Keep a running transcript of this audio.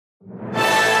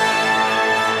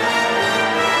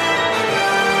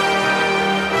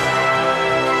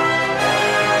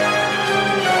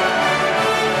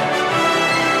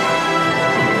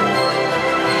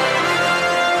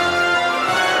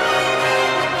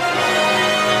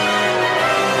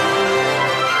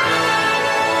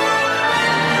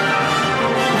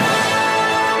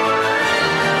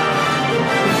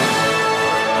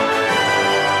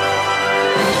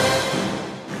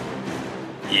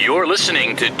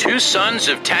listening to Two Sons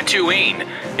of Tatooine.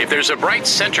 If there's a bright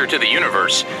center to the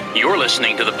universe, you're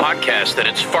listening to the podcast that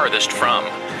it's farthest from.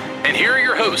 And here are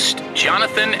your hosts,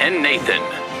 Jonathan and Nathan.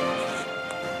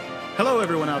 Hello,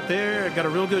 everyone out there. I got a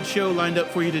real good show lined up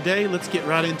for you today. Let's get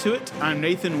right into it. I'm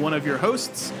Nathan, one of your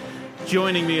hosts.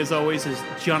 Joining me, as always, is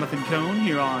Jonathan Cohn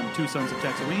here on Two Sons of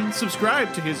Tatooine.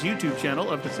 Subscribe to his YouTube channel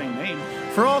of the same name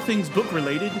for all things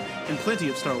book-related and plenty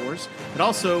of Star Wars. I'd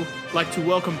also like to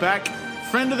welcome back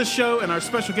friend of the show and our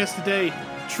special guest today,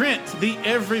 Trent, the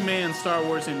everyman Star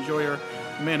Wars enjoyer,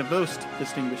 a man of most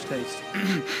distinguished taste.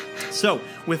 So,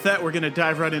 with that, we're going to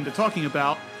dive right into talking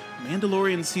about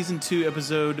Mandalorian Season 3,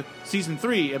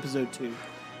 Episode 2,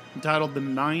 entitled The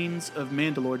Mines of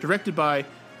Mandalore, directed by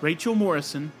Rachel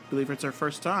Morrison, I believe it's her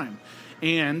first time,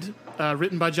 and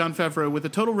written by Jon Favreau with a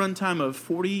total runtime of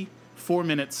 44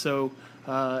 minutes, so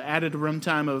added a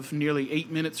runtime of nearly 8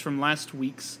 minutes from last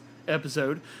week's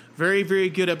episode. Very, very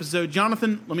good episode.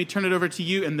 Jonathan, let me turn it over to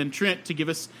you, and then Trent to give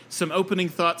us some opening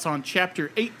thoughts on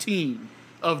Chapter 18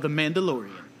 of The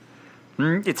Mandalorian.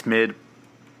 It's mid.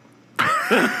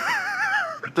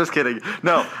 Just kidding.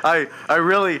 No, I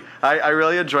really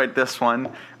enjoyed this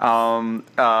one.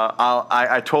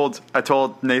 I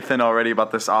told Nathan already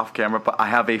about this off camera, but I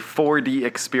have a 4D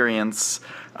experience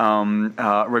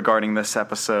regarding this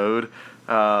episode.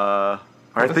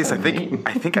 Or at least I think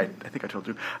I told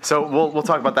you. So we'll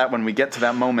talk about that when we get to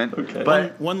that moment. Okay.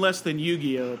 But one less than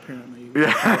Yu-Gi-Oh! Apparently.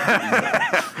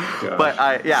 Yeah.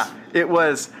 But it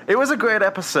was a great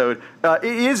episode. It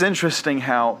is interesting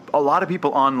how a lot of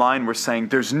people online were saying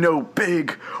there's no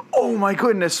big, oh my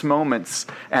goodness moments,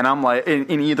 and I'm like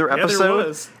in either episode. There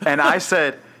was. And I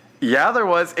said, yeah, there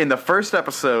was. In the first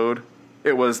episode,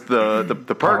 it was the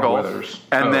Purgle,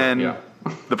 and then.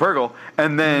 The Purgle,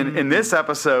 and then in this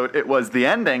episode, it was the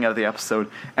ending of the episode,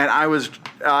 and I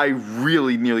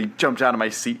really nearly jumped out of my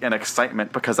seat in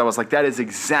excitement because I was like, that is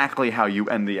exactly how you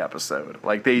end the episode.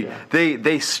 Like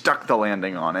they stuck the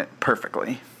landing on it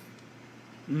perfectly.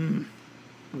 It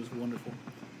was wonderful.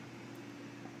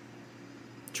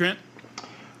 Trent?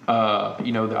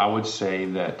 I would say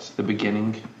that the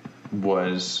beginning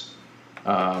was,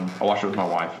 I watched it with my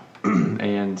wife,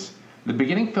 and the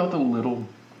beginning felt a little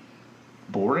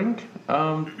boring,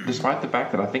 despite the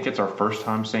fact that I think it's our first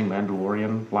time seeing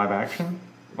Mandalorian live action.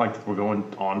 Like, we're going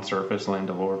on surface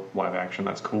Mandalore live action.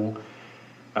 That's cool.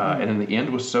 And then the end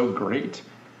was so great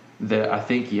that I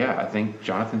think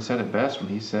Jonathan said it best when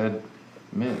he said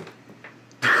mid.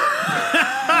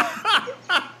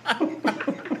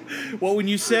 Well, when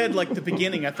you said, like, the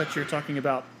beginning, I thought you were talking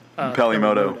about Peli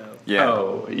Motto. Yeah.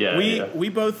 Oh, yeah. We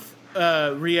both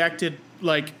reacted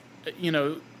like,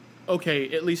 okay,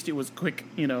 at least it was quick,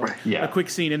 a quick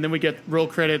scene, and then we get roll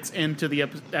credits into the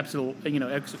episode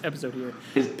here.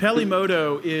 Peli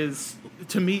Motto is,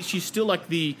 to me, she's still like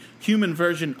the human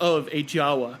version of a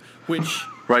Jawa, which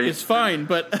is fine,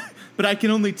 but I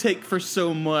can only take for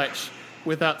so much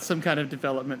without some kind of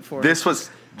development for it. This was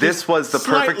the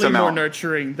perfect amount. Slightly more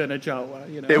nurturing than a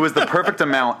Jawa, It was the perfect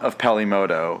amount of Peli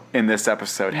Motto in this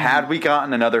episode. Had we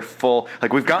gotten another full,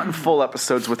 we've gotten full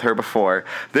episodes with her before.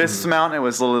 This amount, it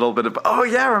was a little bit of, oh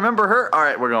yeah, remember her? All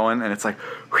right, we're going, and it's like,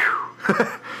 whew.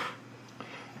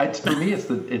 For me, it's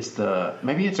the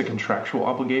maybe it's a contractual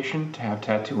obligation to have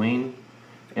Tatooine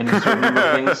in a certain number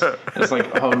of things. It's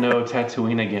like, oh no,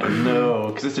 Tatooine again, no,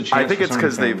 because it's a chance.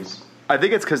 I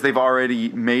think it's because they've already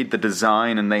made the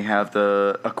design and they have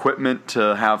the equipment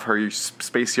to have her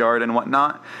space yard and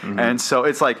whatnot. Mm-hmm. And so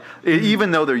it's like,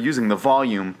 even though they're using the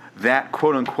volume, that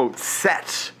quote-unquote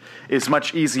set is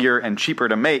much easier and cheaper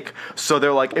to make. So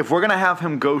they're like, if we're going to have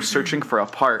him go searching for a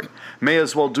part, may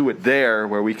as well do it there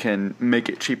where we can make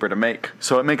it cheaper to make.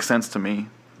 So it makes sense to me.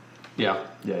 Yeah.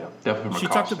 Definitely. She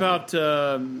talked about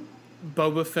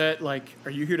Boba Fett, like,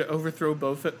 are you here to overthrow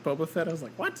Boba Fett? I was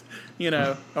like, what?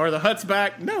 Or the Hutt's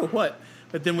back? No, what?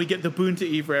 But then we get the Boonta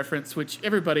Eve reference, which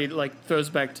everybody, throws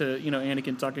back to,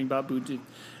 Anakin talking about Boonta.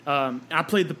 I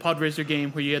played the Podracer game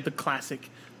where you had the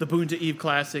Boonta Eve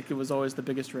Classic. It was always the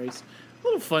biggest race. A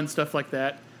little fun stuff like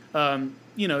that.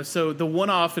 So the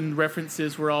one-off and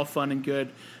references were all fun and good,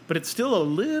 but it's still a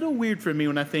little weird for me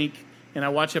when I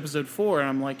watch Episode 4, and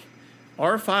I'm like,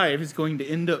 R5 is going to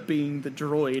end up being the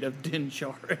droid of Din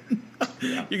Djarin.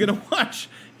 Yeah. You're going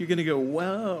to go,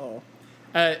 wow.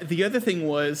 The other thing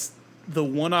was the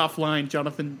one-off line,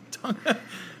 Jonathan,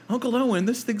 Uncle Owen,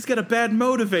 this thing's got a bad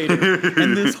motivator.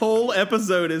 And this whole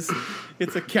episode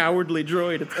it's a cowardly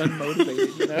droid. It's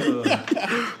unmotivated,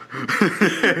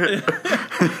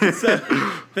 So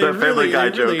they Family Guy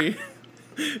joke.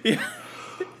 Yeah.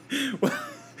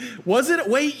 Was it?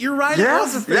 Wait, you're right.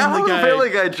 Yes, it was a Family Guy. Family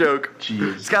Guy joke.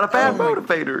 Jeez. It's got a bad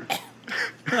motivator.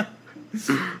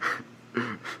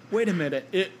 Wait a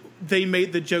minute. They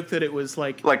made the joke that it was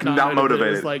like not motivated. motivated.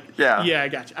 It was like Yeah. I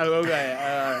got you. Oh,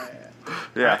 okay.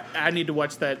 Yeah. I need to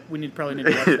watch that. We probably need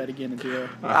to watch that again and do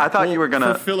I thought you were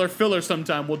gonna. for filler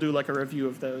sometime. We'll do like a review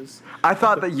of those. I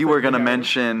thought that you were gonna Guy.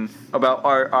 mention about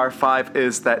R5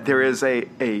 is that there is a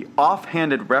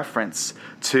offhanded reference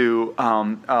to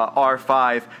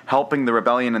R5 helping the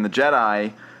rebellion and the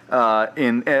Jedi.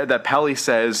 That Peli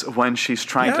says when she's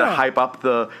trying to hype up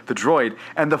the droid.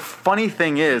 And the funny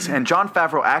thing is, and Jon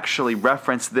Favreau actually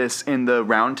referenced this in the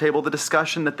roundtable, the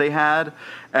discussion that they had,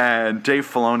 and Dave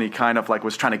Filoni kind of like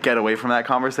was trying to get away from that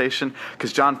conversation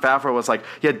because Jon Favreau was like,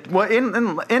 yeah, well,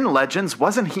 in Legends,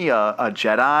 wasn't he a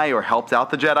Jedi or helped out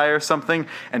the Jedi or something?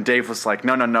 And Dave was like,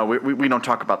 no, we don't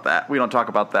talk about that. We don't talk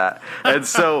about that. And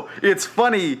so it's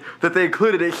funny that they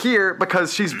included it here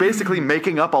because she's basically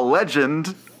making up a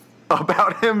legend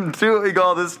about him doing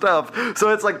all this stuff. So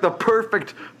it's like the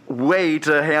perfect way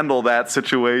to handle that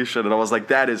situation. And I was like,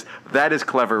 that is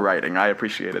clever writing. I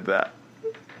appreciated that.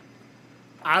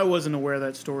 I wasn't aware of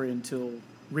that story until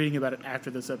reading about it after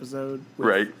this episode.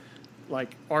 Right.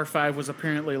 Like, R5 was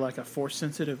apparently like a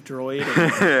Force-sensitive droid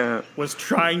and was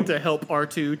trying to help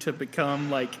R2 to become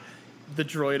like the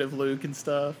droid of Luke and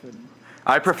stuff. And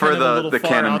I prefer kind of the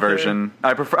canon version.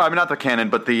 I mean, not the canon,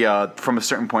 but the from a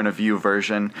certain point of view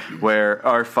version where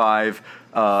R5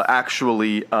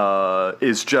 actually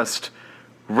is just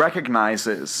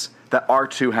recognizes that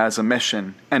R2 has a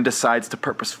mission and decides to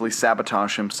purposefully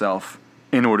sabotage himself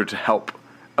in order to help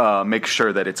make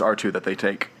sure that it's R2 that they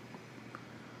take.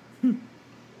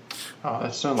 Oh,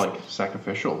 that sounds like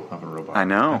sacrificial of a robot. I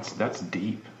know. That's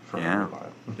deep for a robot.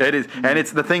 It is, and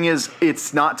the thing is,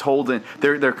 it's not told in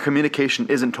their communication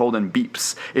isn't told in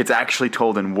beeps. It's actually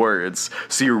told in words.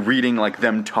 So you're reading like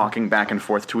them talking back and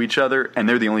forth to each other, and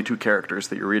they're the only two characters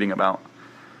that you're reading about.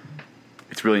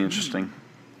 It's really interesting.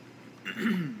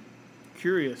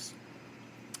 Curious.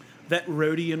 That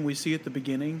Rodian we see at the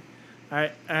beginning,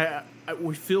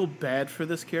 we feel bad for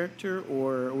this character,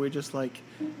 or are we just like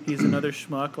he's another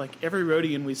schmuck? Like every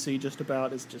Rodian we see, just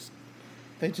about is just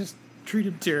they just treat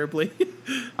him terribly.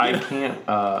 I can't.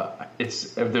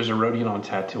 It's if there's a Rodian on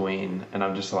Tatooine, and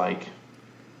I'm just like,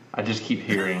 I just keep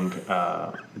hearing.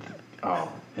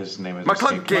 His name is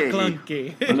McClunky.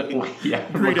 Yeah,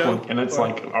 McClunky. And it's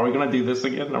like, are we gonna do this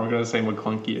again? Are we gonna say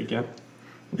McClunky again?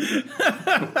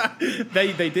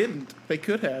 They didn't. They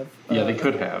could have. Yeah, they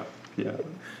could have. Yeah.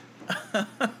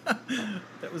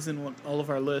 That was in all of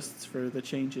our lists for the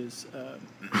changes.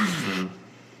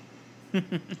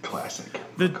 Classic.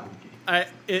 Did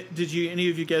any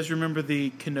of you guys remember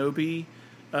the Kenobi,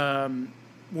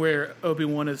 where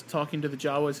Obi-Wan is talking to the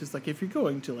Jawas? He's like, if you're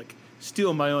going to like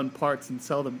steal my own parts and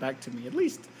sell them back to me, at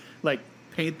least like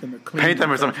paint them or clean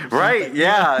them or something. Right?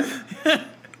 Yeah.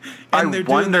 And I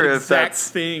wonder if that's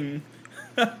thing.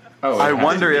 I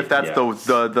wonder if that's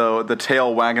the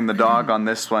tail wagging the dog on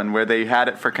this one, where they had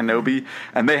it for Kenobi,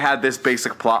 and they had this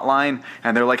basic plot line,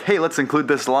 and they're like, hey, let's include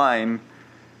this line.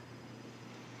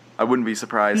 I wouldn't be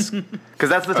surprised. Because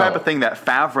that's the type of thing that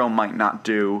Favreau might not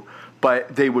do,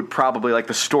 but they would probably, like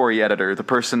the story editor, the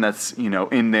person that's,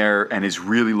 in there and is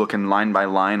really looking line by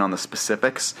line on the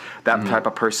specifics, that type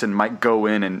of person might go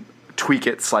in and tweak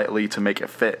it slightly to make it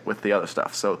fit with the other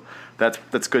stuff. So that's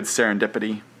good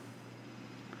serendipity.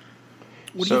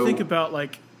 What do you think about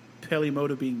like Peli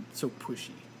Motto being so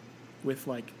pushy with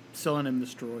like selling him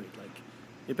this droid? Like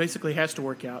it basically has to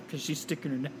work out because she's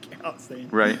sticking her neck out saying,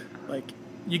 right, like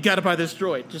you got to buy this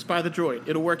droid. Just buy the droid.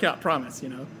 It'll work out. Promise.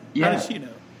 Yeah. How does she know?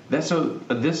 This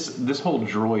whole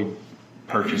droid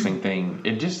purchasing thing.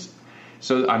 It just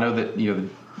so I know that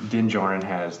Din Djarin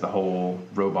has the whole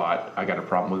robot. I got a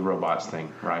problem with robots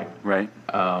thing. Right. Right.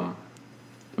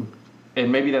 And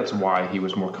maybe that's why he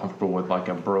was more comfortable with like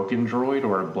a broken droid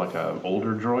or like a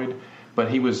older droid.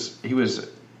 But he was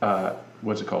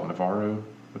what's it called? Navarro?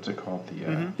 What's it called?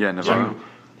 Navarro. So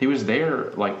he was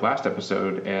there like last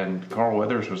episode, and Carl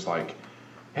Weathers was like,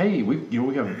 "Hey, we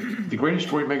have the greatest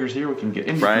droid makers here. We can get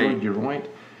into droid your joint."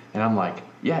 And I'm like,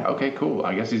 "Yeah, okay, cool.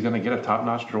 I guess he's gonna get a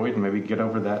top-notch droid and maybe get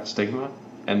over that stigma."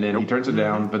 And then he turns it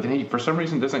down, but then he for some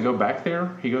reason doesn't go back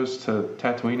there. He goes to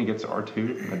Tatooine and gets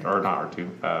R2, or not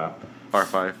R2.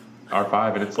 R5.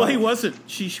 R5, and it's he wasn't.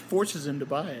 She forces him to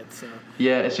buy it. So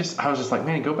yeah, it's just I was just like,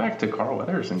 man, go back to Carl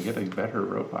Weathers and get a better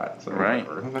robot. So right.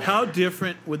 How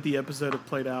different would the episode have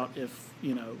played out if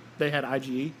they had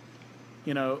IGE?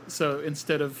 So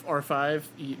instead of R5,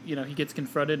 he gets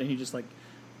confronted and he just like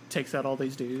takes out all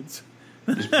these dudes.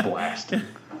 Just blasting.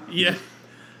 Yeah.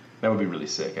 That would be really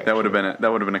sick. Actually. That would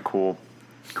have been a cool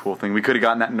thing. We could have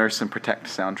gotten that Nurse and Protect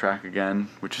soundtrack again,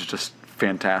 which is just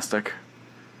fantastic.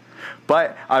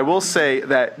 But I will say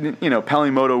that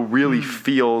Pelimoto really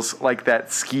feels like that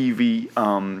skeevy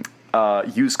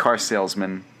used car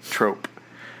salesman trope.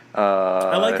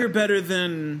 I like her better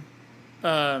than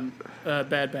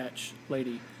Bad Batch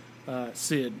lady,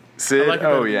 Sid. Sid? I like her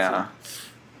better Oh, than yeah. Sid.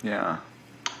 Yeah.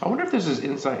 I wonder if this is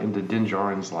insight into Din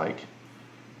Djarin's, like,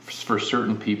 for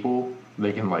certain people,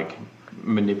 they can, like,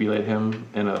 manipulate him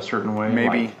in a certain way.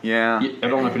 Maybe, like, yeah. I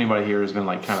don't know if anybody here has been,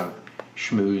 like, kind of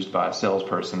schmoozed by a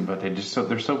salesperson, but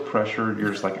they're so pressured.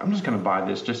 You're just like, I'm just going to buy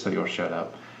this just so you'll shut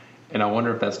up. And I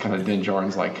wonder if that's kind of Din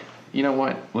Djarin's, like, you know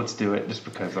what? Let's do it just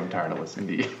because I'm tired of listening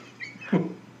to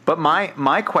you. But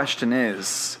my question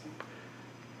is,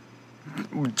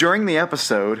 during the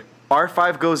episode,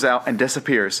 R5 goes out and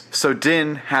disappears. So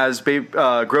Din has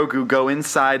Grogu go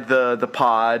inside the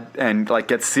pod and like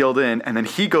gets sealed in, and then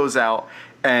he goes out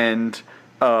and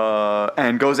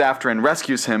goes after and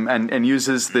rescues him and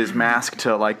uses this mask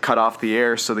to like cut off the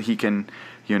air so that he can,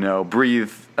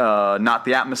 breathe not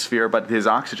the atmosphere but his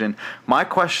oxygen. My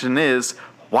question is,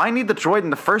 why need the droid in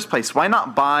the first place? Why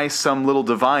not buy some little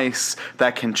device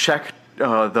that can check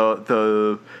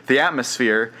the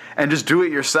atmosphere and just do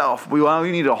it yourself? Why do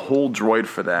you need a whole droid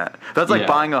for that? That's like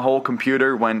buying a whole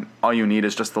computer when all you need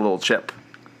is just a little chip.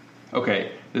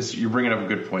 Okay, you're bringing up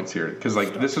good points here, because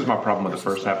like this is my problem with the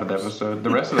first half of the episode. The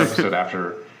rest of the episode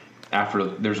after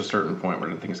there's a certain point where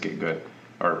things get good,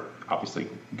 or obviously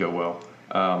go well,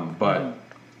 but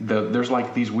there's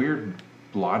like these weird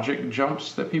logic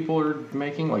jumps that people are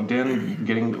making, like Din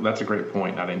getting, that's a great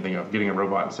point I didn't think of, getting a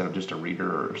robot instead of just a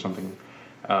reader or something,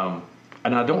 and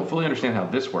I don't fully understand how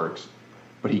this works,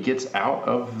 but he gets out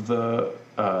of the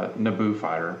Naboo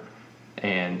fighter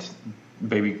and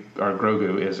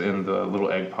Grogu is in the little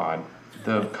egg pod.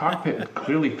 The cockpit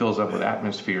clearly fills up with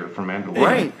atmosphere from Mandalore.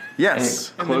 Right,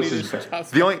 yes. And it closes back.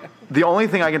 The only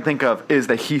thing I can think of is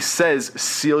that he says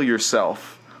seal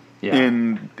yourself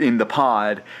in the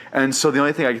pod, and so the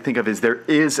only thing I can think of is there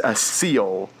is a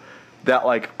seal that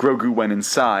like Grogu went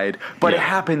inside, but it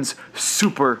happens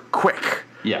super quick.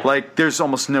 Yeah, like there's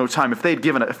almost no time. If they'd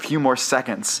given it a few more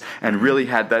seconds and really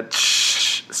had that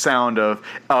sound of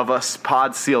us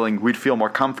pod sealing, we'd feel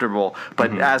more comfortable.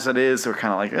 But as it is, we're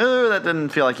kind of like, oh, that didn't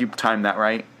feel like you timed that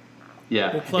right.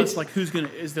 Yeah. Well, plus, like,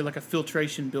 is there like a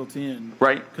filtration built in?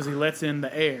 Right. Because he lets in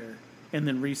the air and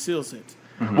then reseals it.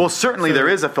 Well, certainly there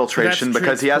is a filtration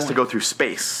because he has to go through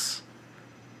space.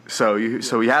 So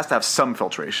he has to have some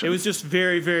filtration. It was just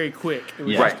very, very quick. It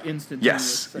was just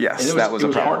instantaneous. Yes, that was a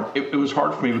problem. It was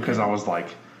hard for me because I was like,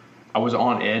 I was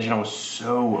on edge and I was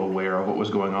so aware of what was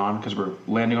going on because we're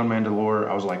landing on Mandalore.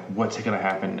 I was like, what's going to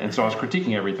happen? And so I was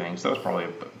critiquing everything. So that was probably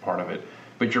a part of it.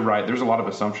 But you're right. There's a lot of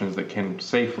assumptions that can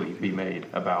safely be made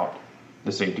about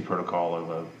the safety protocol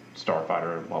of a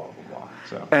starfighter and blah, blah, blah, blah.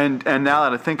 So. And now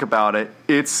that I think about it,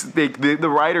 it's the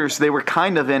writers, they were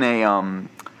kind of in a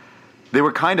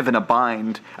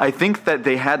bind. I think that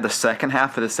they had the second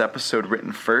half of this episode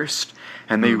written first,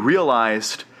 and they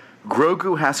realized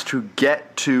Grogu has to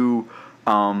get to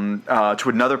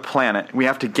another planet. We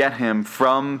have to get him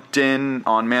from Din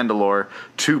on Mandalore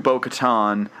to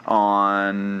Bo-Katan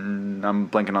on, I'm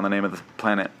blanking on the name of the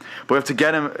planet, but we have to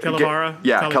get him. Kalavara.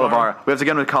 Kalavara. We have to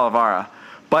get him to Kalavara,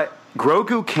 but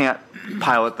Grogu can't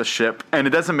pilot the ship, and it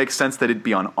doesn't make sense that it'd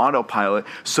be on autopilot,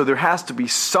 so there has to be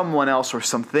someone else or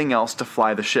something else to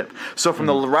fly the ship. So from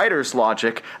the writer's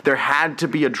logic, there had to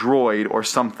be a droid or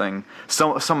something,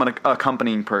 someone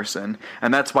accompanying person,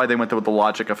 and that's why they went with the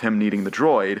logic of him needing the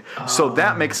droid. So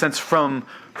that makes sense from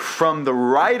the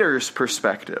writer's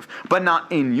perspective, but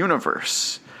not in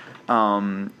universe.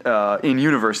 In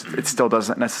universe, it still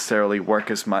doesn't necessarily work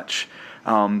as much.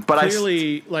 But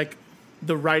clearly, like,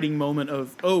 the writing moment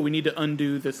of, we need to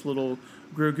undo this little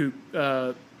Grogu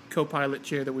co-pilot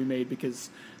chair that we made because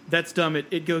that's dumb.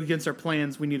 It goes against our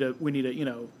plans. We need a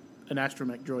an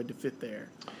astromech droid to fit there.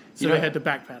 So they had to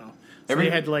backpedal. So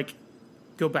they had to like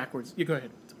go backwards. You go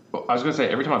ahead. Well, I was going to say,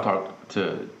 every time I talk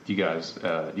to you guys,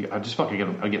 I just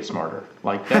I get smarter.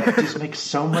 Like that just makes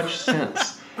so much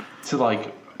sense to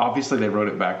like. Obviously, they wrote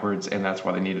it backwards, and that's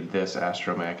why they needed this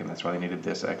astromech, and that's why they needed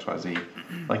this XYZ.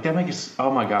 Like, that makes... Oh,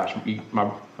 my gosh. I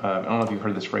don't know if you've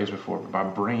heard this phrase before, but my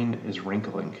brain is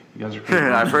wrinkling. You guys are crazy.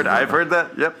 I've heard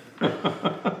that. Yep.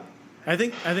 I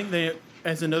think they,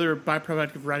 as another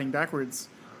byproduct of writing backwards,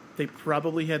 they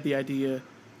probably had the idea,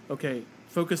 okay,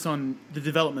 focus on the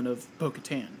development of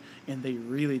Bo-Katan. And they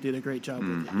really did a great job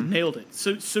with it. Nailed it.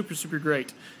 So, super, super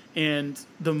great. And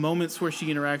the moments where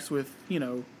she interacts with,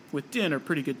 with Din are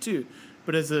pretty good too,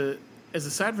 but as as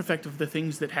a side effect of the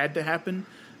things that had to happen,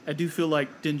 I do feel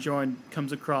like Din Djarin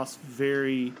comes across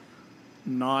very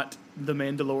not the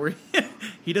Mandalorian.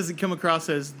 He doesn't come across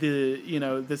as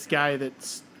this guy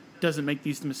that doesn't make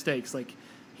these mistakes. Like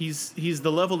he's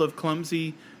the level of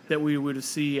clumsy that we would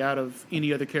see out of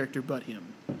any other character but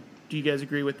him. Do you guys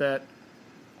agree with that?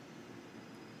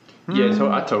 Yeah,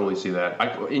 so I totally see that.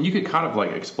 And you could kind of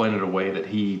like explain it away that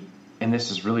and this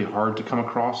is really hard to come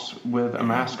across with a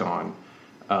mask on,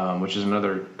 which is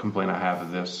another complaint I have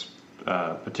of this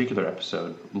particular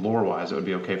episode. Lore-wise, it would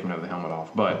be okay for him to have the helmet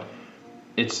off, but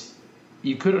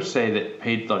you could say that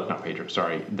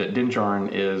that Din Djarin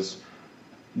is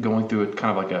going through a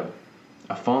kind of like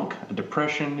a funk, a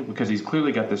depression, because he's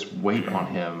clearly got this weight on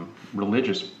him,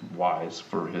 religious-wise,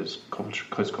 for his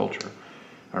culture,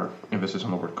 or emphasis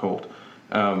on the word cult.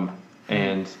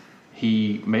 And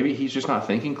maybe he's just not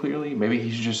thinking clearly. Maybe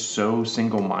he's just so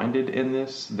single-minded in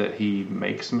this that he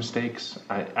makes mistakes.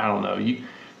 I don't know.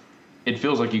 It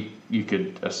feels like you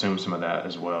could assume some of that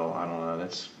as well. I don't know.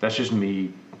 That's just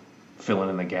me filling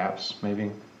in the gaps, maybe.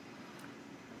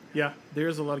 Yeah,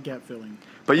 there's a lot of gap filling.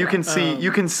 But you can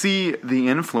see the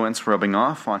influence rubbing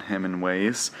off on him in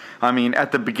ways. I mean,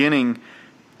 at the beginning,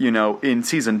 in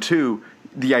season 2,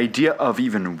 the idea of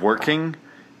even working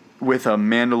with a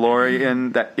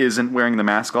Mandalorian that isn't wearing the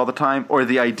mask all the time, or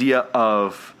the idea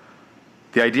of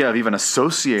even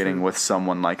associating with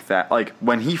someone like that, like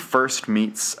when he first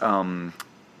meets the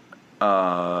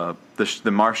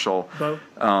marshal,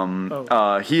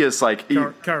 he is like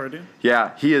Cara Dune.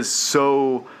 Yeah, he is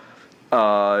so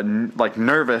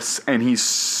nervous, and he's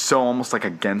so almost like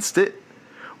against it.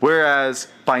 Whereas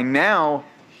by now,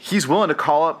 he's willing to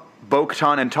call up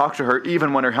Bo-Katan and talk to her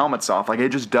even when her helmet's off. Like, it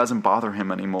just doesn't bother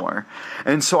him anymore.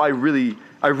 And so I really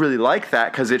like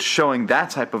that, because it's showing that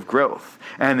type of growth.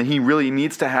 And he really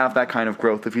needs to have that kind of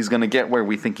growth if he's going to get where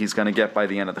we think he's going to get by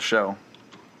the end of the show.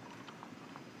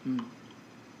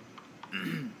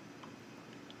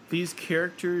 These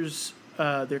characters,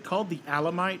 they're called the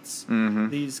Alamites. Mm-hmm.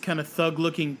 These kind of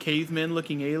thug-looking,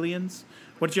 cavemen-looking aliens.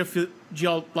 What did y'all feel? Did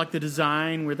y'all like the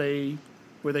design? Were they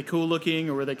cool-looking,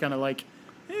 or were they kind of like,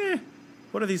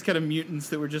 what are these kind of mutants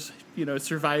that were just,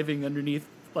 surviving underneath,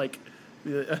 like,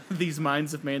 these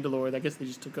mines of Mandalore? I guess they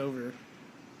just took over.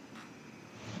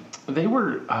 They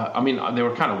were, they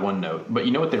were kind of one note, but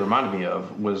you know what they reminded me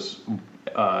of was,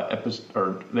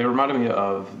 they reminded me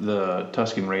of the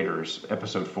Tusken Raiders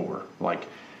episode 4. Like,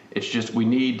 it's just, we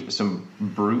need some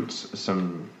brutes,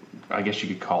 some, I guess you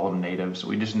could call them natives.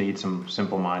 We just need some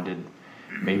simple-minded,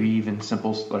 maybe even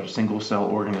single-cell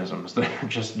organisms that are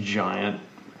just giant,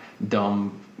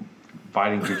 dumb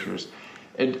fighting creatures.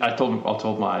 And I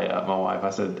told my wife, I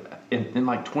said, in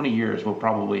like 20 years, we'll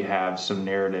probably have some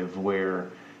narrative where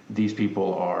these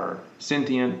people are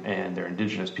sentient and they're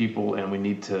indigenous people, and we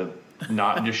need to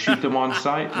not just shoot them on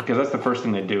sight, because that's the first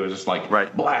thing they do is just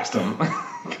blast them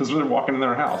because they're walking in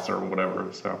their house or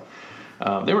whatever. So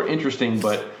they were interesting,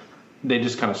 but they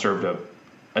just kind of served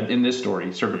in this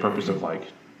story, served a purpose of like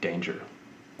danger.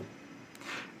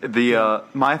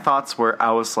 My thoughts were,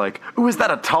 I was like, ooh, is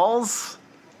that a Talz?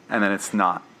 And then it's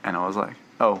not. And I was like,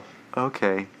 oh,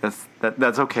 okay.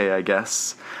 That's okay, I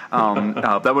guess.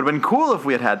 That would have been cool if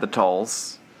we had the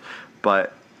Talz,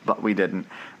 but we didn't.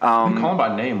 You call them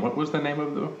by name. What was the name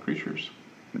of the creatures?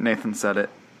 Nathan said it.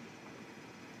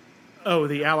 Oh,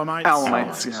 the Alamites?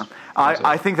 Alamites, yeah.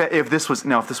 I think that if this was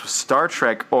Star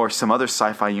Trek or some other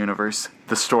sci-fi universe,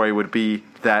 the story would be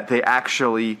that they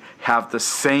actually have the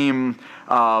same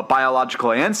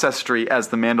biological ancestry as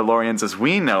the Mandalorians as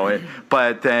we know it,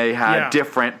 but they had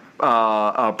different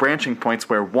branching points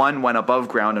where one went above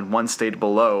ground and one stayed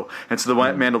below. And so the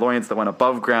Mandalorians that went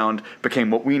above ground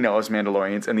became what we know as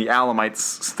Mandalorians, and the Alamites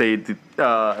stayed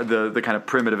the kind of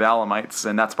primitive Alamites,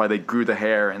 and that's why they grew the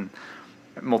hair and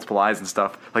multiple eyes and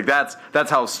stuff. Like that's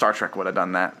how Star Trek would have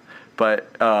done that. But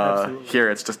here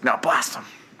it's just, no, blast them.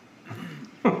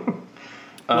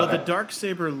 Well, the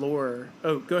Darksaber lore...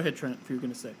 Oh, go ahead, Trent, if you were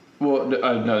going to say. Well,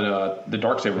 no, the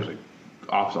Darksaber is an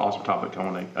awesome topic.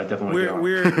 I definitely want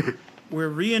to get on. We're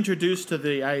reintroduced to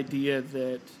the idea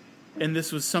that... And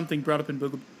this was something brought up in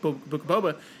Book of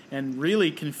Boba and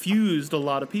really confused a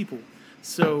lot of people.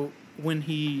 So when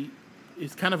he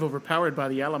is kind of overpowered by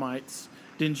the Alamites,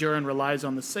 Din Djarin relies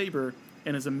on the saber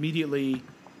and is immediately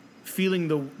feeling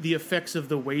the effects of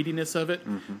the weightiness of it.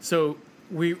 Mm-hmm. So...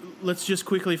 let's just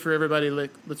quickly for everybody,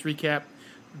 let's recap.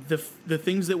 The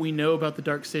things that we know about the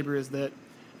Darksaber is that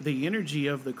the energy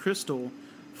of the crystal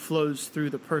flows through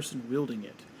the person wielding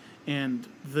it. And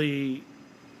the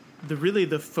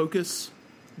focus,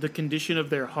 the condition of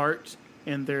their heart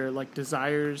and their like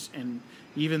desires and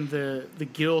even the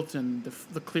guilt and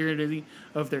the clarity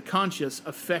of their conscience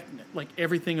affect like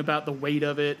everything about the weight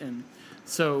of it. And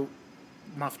so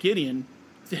Moff Gideon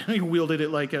wielded it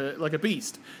like a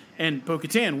beast, and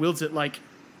Bo-Katan wields it like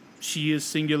she is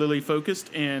singularly focused,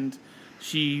 and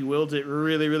she wields it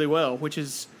really, really well, which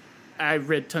is, I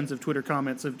read tons of Twitter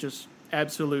comments of just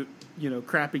absolute,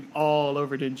 crapping all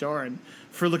over Din Djarin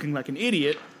for looking like an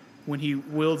idiot when he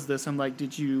wields this. I'm like,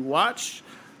 did you watch?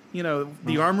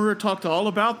 The Armorer talked all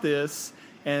about this,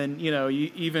 and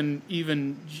even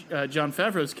Jon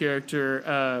Favreau's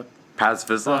character, Paz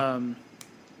Vizsla.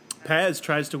 Paz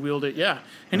tries to wield it,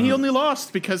 and he only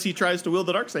lost because he tries to wield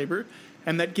the Darksaber,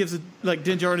 and that gives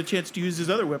Din Djarin a chance to use his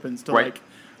other weapons to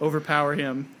overpower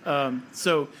him.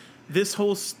 So this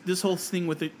whole thing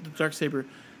with the Darksaber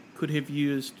could have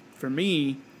used for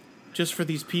me, just for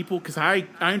these people, because I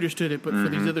understood it, but for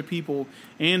these other people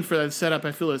and for that setup,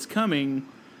 I feel is coming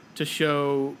to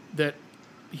show that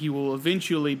he will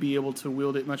eventually be able to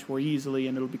wield it much more easily,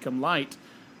 and it'll become light.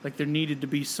 Like, there needed to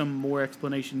be some more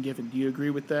explanation given. Do you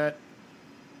agree with that?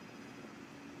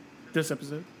 This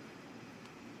episode?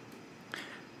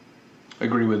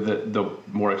 Agree with the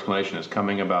more explanation is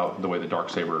coming about the way the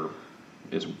Darksaber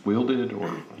is wielded,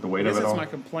 or the weight of it all? That's my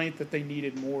complaint, that they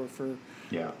needed more for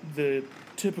the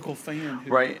typical fan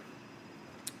who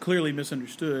clearly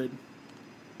misunderstood.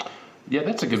 Yeah,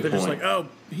 that's a good point. They're just like, oh,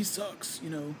 he sucks,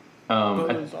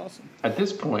 Bo's awesome. At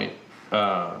this point,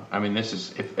 this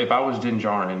is if I was Din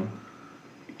Djarin,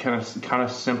 kind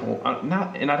of simple.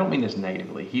 And I don't mean this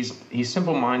negatively. He's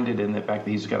simple-minded in the fact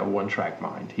that he's got a one-track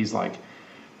mind. He's like,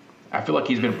 I feel like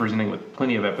he's been presenting with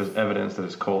plenty of evidence that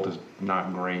his cult is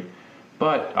not great.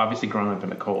 But obviously, growing up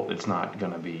in a cult, it's not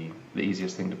going to be the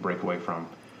easiest thing to break away from.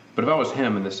 But if I was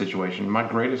him in this situation, my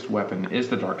greatest weapon is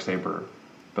the Darksaber.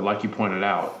 But like you pointed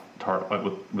out,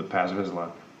 with Paz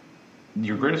Vizsla,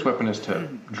 your greatest weapon is to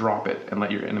drop it and let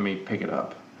your enemy pick it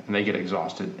up, and they get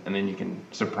exhausted, and then you can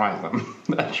surprise them.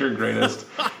 That's your greatest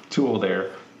tool there.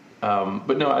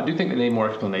 But no, I do think they need more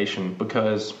explanation,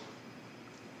 because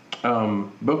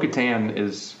Bo-Katan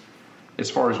is,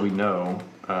 as far as we know,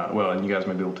 and you guys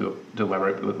may be able to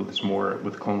elaborate with this more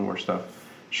with Clone Wars stuff.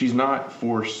 She's not a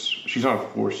Force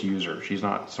user. She's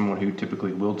not someone who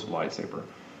typically wields a lightsaber,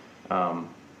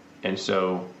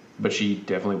 but she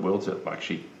definitely wields it like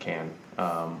she can.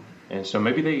 And so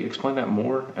maybe they explain that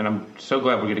more. And I'm so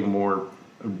glad we're getting more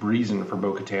reason for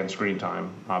Bo-Katan screen time.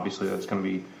 Obviously, that's going to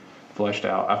be fleshed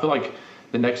out. I feel like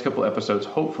the next couple episodes,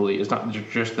 hopefully, is not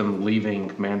just them leaving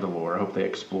Mandalore. I hope they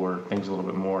explore things a little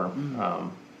bit more.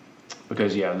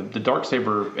 Because the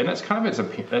Darksaber, and that's kind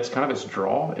of its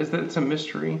draw, is that it's a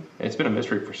mystery. It's been a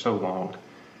mystery for so long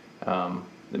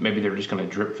that maybe they're just going to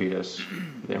drip feed us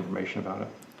the information about it.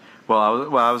 Well,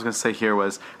 what I was going to say here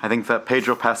was, I think that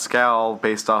Pedro Pascal,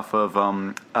 based off of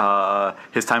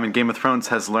his time in Game of Thrones,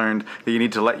 has learned that you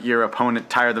need to let your opponent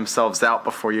tire themselves out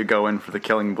before you go in for the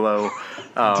killing blow.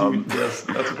 Yes,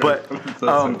 that's great. But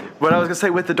what I was going to say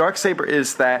with the Darksaber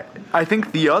is that I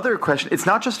think the other question, it's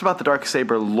not just about the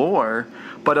Darksaber lore,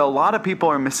 but a lot of people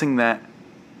are missing that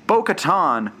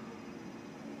Bo-Katan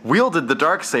wielded the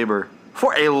Darksaber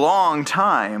for a long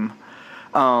time.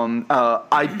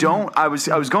 I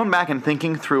was going back and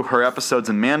thinking through her episodes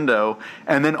in Mando,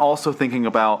 and then also thinking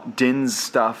about Din's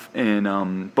stuff in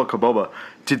Book of Boba.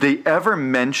 Did they ever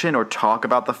mention or talk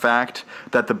about the fact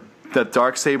that the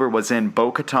Darksaber was in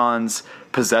Bo-Katan's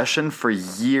possession for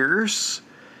years?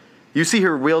 You see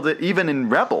her wield it even in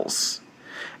Rebels.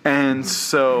 And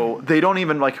so they don't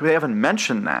even, they haven't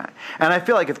mentioned that. And I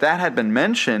feel like if that had been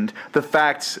mentioned, the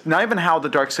fact, not even how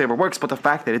the Darksaber works, but the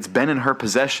fact that it's been in her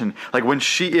possession, like when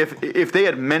if they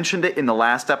had mentioned it in the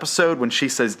last episode, when she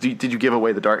says, did you give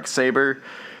away the Darksaber?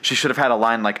 She should have had a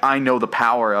line like, I know the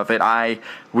power of it. I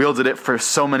wielded it for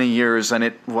so many years, and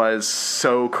it was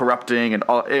so corrupting. And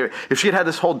all. If she had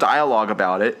this whole dialogue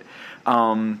about it,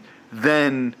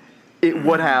 then it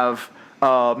would have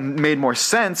made more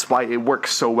sense why it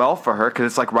works so well for her, because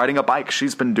it's like riding a bike. She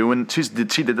did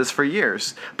this for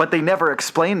years, but they never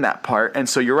explained that part. And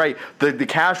so you're right, the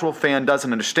casual fan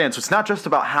doesn't understand. So it's not just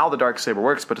about how the Darksaber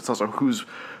works, but it's also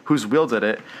who's wielded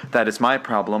it. That is my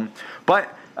problem.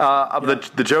 But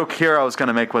the joke here I was going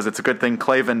to make was, it's a good thing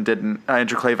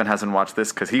Andrew Klavan hasn't watched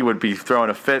this, because he would be throwing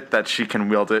a fit that she can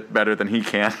wield it better than he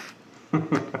can.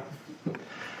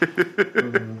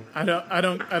 I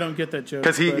don't get that joke,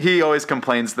 because he always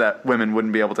complains that women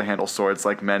wouldn't be able to handle swords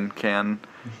like men can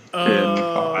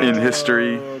in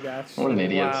history. Gosh. What an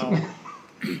idiot!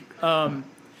 Wow.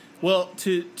 Well,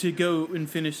 to go and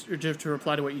finish, or just to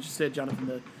reply to what you just said,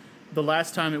 Jonathan, the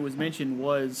last time it was mentioned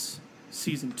was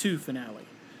season 2 finale.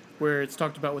 where it's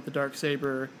talked about with the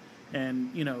Darksaber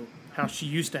and, how she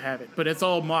used to have it. But it's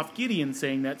all Moff Gideon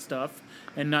saying that stuff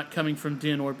and not coming from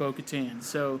Din or Bo-Katan.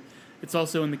 So it's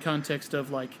also in the context of,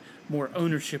 like, more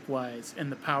ownership-wise and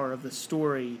the power of the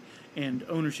story and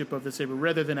ownership of the saber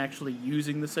rather than actually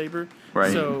using the saber.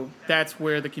 Right. So that's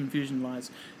where the confusion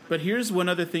lies. But here's one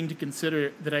other thing to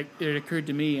consider that it occurred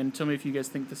to me, and tell me if you guys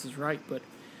think this is right, but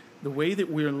the way that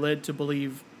we're led to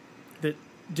believe that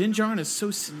Din Djarin is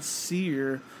so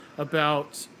sincere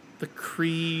about the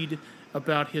creed,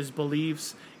 about his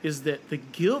beliefs, is that the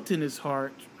guilt in his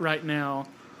heart right now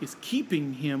is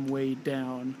keeping him weighed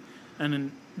down,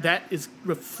 and that is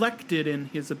reflected in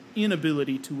his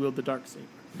inability to wield the Darksaber.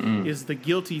 Is the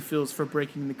guilt he feels for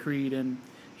breaking the creed, and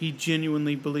he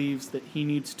genuinely believes that he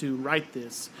needs to right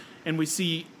this. And we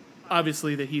see,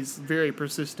 obviously, that he's very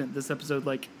persistent this episode,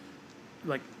 like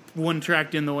one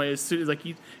tracked in the way, as soon as, like,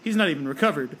 he's not even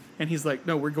recovered, and he's like,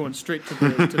 no, we're going straight to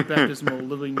the baptismal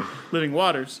living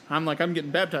waters. I'm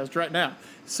getting baptized right now.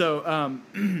 So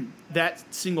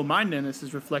that single-mindedness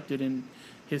is reflected in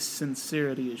his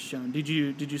sincerity is shown. Did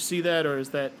you see that, or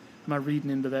am I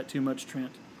reading into that too much,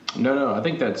 Trent? No. I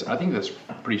think that's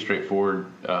pretty straightforward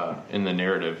in the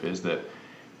narrative. Is that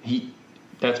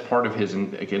that's part of his,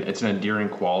 again, it's an endearing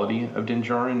quality of Din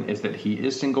Djarin, is that he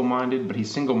is single-minded, but he's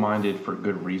single-minded for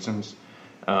good reasons.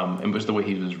 It was the way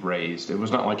he was raised. It was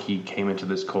not like he came into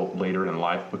this cult later in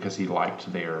life because he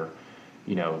liked their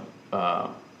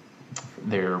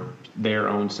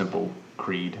own simple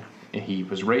creed. He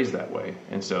was raised that way,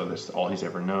 and so that's all he's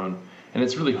ever known. And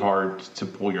it's really hard to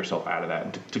pull yourself out of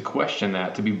that, to question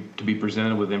that, to be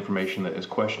presented with information that is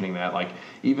questioning that. Like,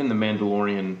 even the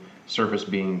Mandalorian surface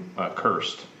being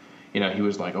cursed, he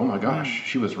was like, oh my gosh,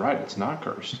 she was right, it's not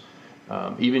cursed.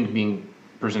 Even being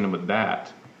presented with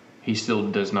that, he still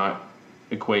does not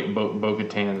equate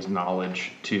Bo-Katan's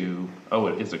knowledge to,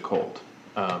 it is a cult.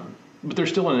 But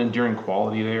there's still an enduring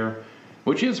quality there,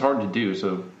 which is hard to do.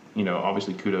 So,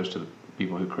 obviously kudos to the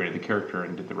people who created the character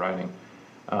and did the writing.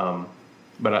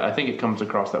 But I think it comes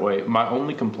across that way. My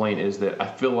only complaint is that I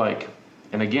feel like,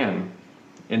 and again,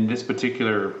 in this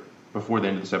particular, before the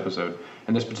end of this episode,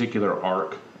 in this particular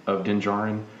arc of Din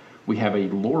Djarin, we have a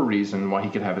lore reason why he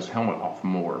could have his helmet off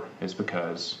more, is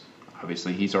because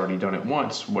obviously he's already done it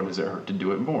once. What does it hurt to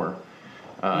do it more?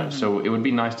 So it would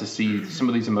be nice to see some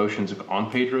of these emotions on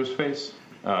Pedro's face,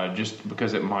 just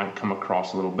because it might come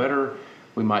across a little better.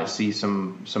 We might see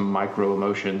some micro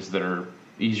emotions that are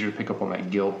easier to pick up on, that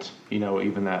guilt,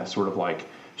 even that sort of like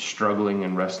struggling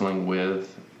and wrestling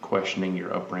with questioning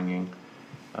your upbringing.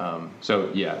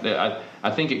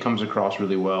 I think it comes across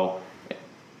really well.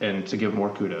 And to give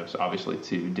more kudos, obviously,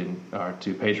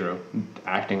 to Pedro,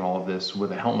 acting all of this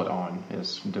with a helmet on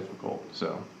is difficult.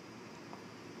 So.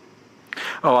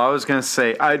 Oh, I was going to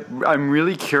say, I'm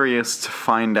really curious to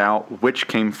find out which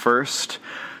came first.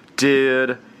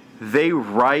 Did they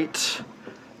write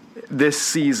this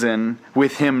season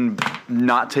with him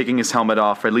not taking his helmet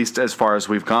off, or at least as far as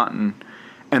we've gotten,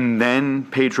 and then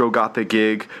Pedro got the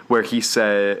gig where he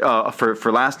said,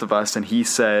 for Last of Us, and he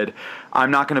said, I'm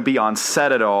not going to be on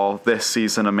set at all this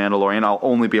season of Mandalorian, I'll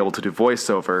only be able to do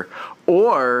voiceover?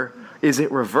 Or is it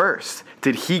reversed?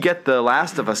 Did he get the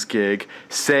Last of Us gig,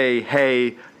 say,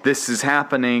 hey, this is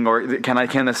happening, or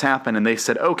can this happen? And they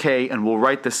said, okay, and we'll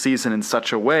write this season in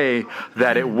such a way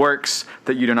that it works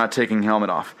that you're not taking helmet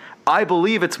off. I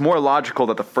believe it's more logical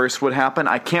that the first would happen.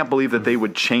 I can't believe that they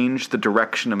would change the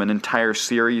direction of an entire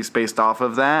series based off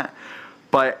of that.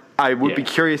 But I would be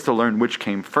curious to learn which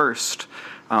came first,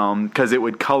 because it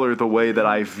would color the way that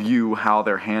I view how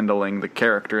they're handling the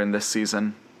character in this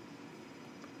season.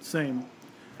 Same.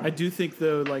 I do think,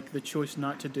 though, like, the choice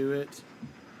not to do it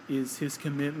is his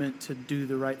commitment to do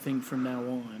the right thing from now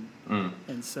on.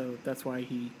 And so that's why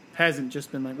he hasn't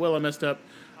just been like, well, I messed up,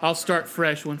 I'll start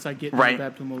fresh once I get to the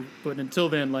baptismal. But until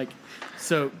then,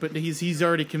 but he's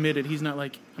already committed. He's not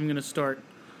like, I'm not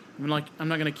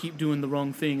going to keep doing the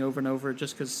wrong thing over and over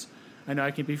just because I know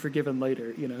I can be forgiven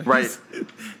later, Right.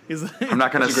 He's like, I'm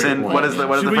not going to sin. What is the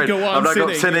phrase? I'm not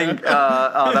going sinning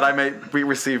that I may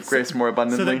receive grace more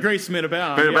abundantly. So that grace may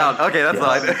abound. Okay, that's the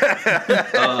idea.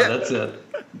 Oh, that's it.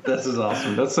 This is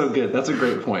awesome. That's so good. That's a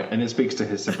great point, and it speaks to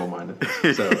his simple-minded.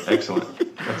 So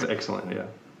excellent. That's excellent. Yeah.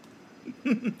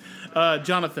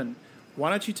 Jonathan, why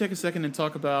don't you take a second and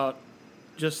talk about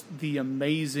just the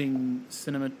amazing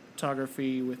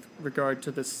cinematography with regard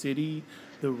to the city,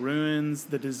 the ruins,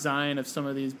 the design of some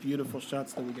of these beautiful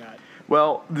shots that we got?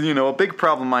 Well, a big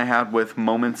problem I had with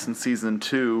moments in season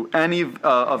 2,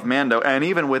 of Mando, and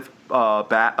even with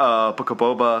Book of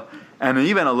Boba and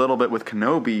even a little bit with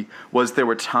Kenobi, was there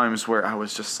were times where I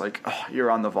was just like, oh, you're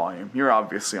on the volume. You're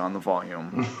obviously on the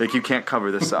volume. Like, you can't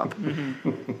cover this up.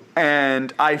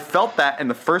 And I felt that in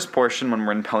the first portion when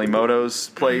we're in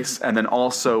Pelimoto's place, and then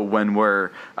also when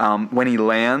when he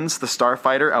lands the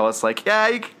Starfighter, I was like, yeah,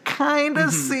 you can kind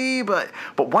of see, but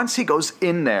once he goes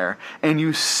in there and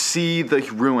you see the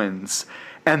ruins,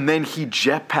 and then he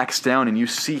jetpacks down and you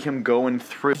see him going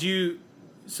through.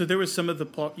 So there was some of the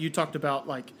plot you talked about,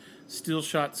 like still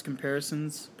shots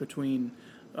comparisons between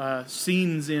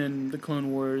scenes in the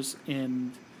Clone Wars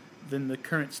and then the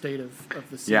current state of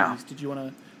the series. Yeah. Did you want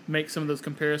to make some of those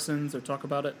comparisons or talk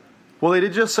about it? Well, they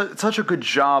did just such a good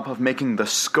job of making the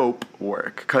scope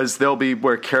work, because there'll be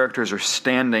where characters are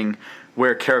standing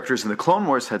where characters in the Clone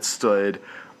Wars had stood,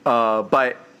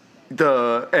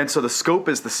 and so the scope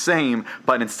is the same,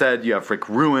 but instead you have like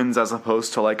ruins as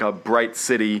opposed to like a bright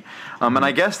city. And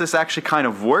I guess this actually kind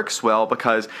of works well,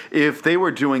 because if they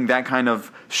were doing that kind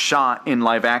of shot in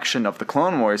live action of the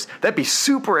Clone Wars, that'd be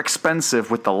super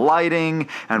expensive with the lighting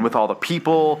and with all the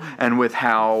people and with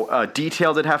how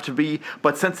detailed it'd have to be.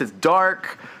 But since it's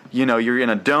dark, you're in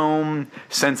a dome.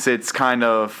 Since it's kind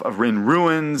of in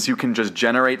ruins, you can just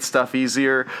generate stuff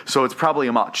easier. So it's probably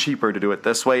a lot cheaper to do it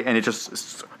this way. And it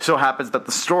just so happens that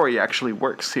the story actually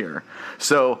works here.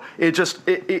 So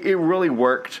it really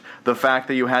worked, the fact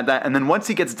that you had that. And then once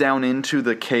he gets down into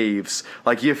the caves,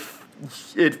 like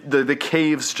the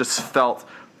caves just felt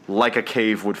like a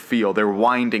cave would feel. They're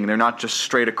winding. They're not just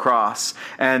straight across.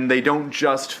 And they don't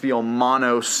just feel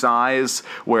mono size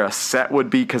where a set would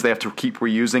be, because they have to keep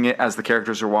reusing it as the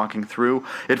characters are walking through.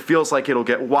 It feels like it'll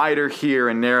get wider here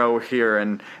and narrow here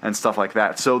and stuff like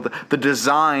that. So the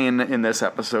design in this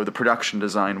episode, the production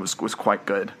design was quite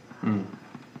good.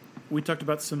 We talked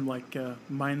about some like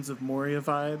Mines of Moria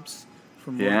vibes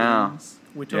from Lord of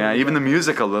the Rings. Even the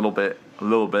music a little bit.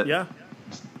 Yeah.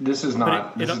 This is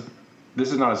not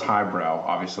as highbrow,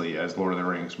 obviously, as Lord of the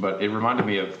Rings, but it reminded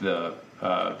me of the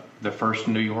first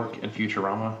New York in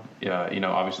Futurama.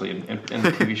 Obviously in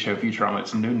the TV show Futurama,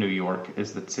 it's New York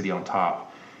is the city on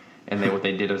top, and what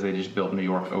they did is they just built New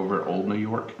York over old New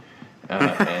York,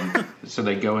 and so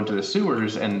they go into the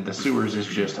sewers, and the sewers is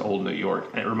just old New York.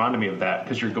 And it reminded me of that,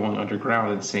 because you're going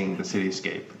underground and seeing the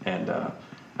cityscape, and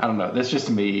I don't know. That's just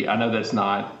me. I know that's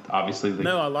not obviously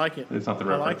No, I like it. It's not the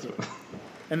reference. I like it.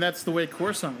 And that's the way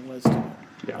Coruscant was too.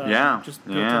 Just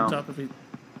built on top of it,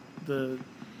 the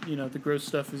gross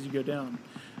stuff as you go down.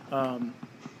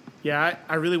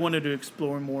 I really wanted to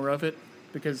explore more of it,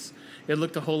 because it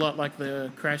looked a whole lot like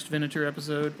the Crashed Venator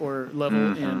episode or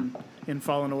level in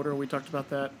Fallen Order. We talked about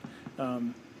that.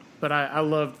 But I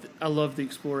loved the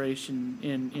exploration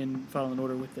in Fallen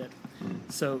Order with it.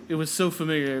 So it was so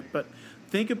familiar. But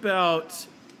think about,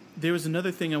 there was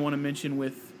another thing I want to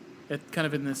mention kind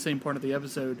of in the same part of the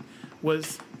episode,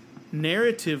 was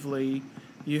narratively,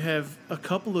 you have a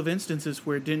couple of instances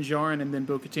where Din Djarin and then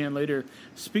Bo-Katan later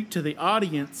speak to the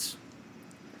audience,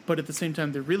 but at the same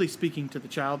time they're really speaking to the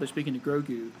child, they're speaking to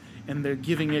Grogu, and they're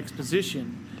giving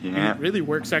exposition. Yeah. And it really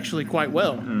works actually quite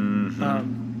well.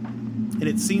 And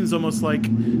it seems almost like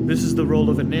this is the role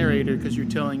of a narrator, because you're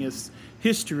telling us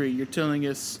history, you're telling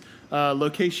us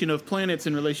location of planets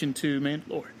in relation to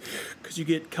Mandalore, because you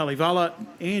get Kalevala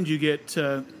and you get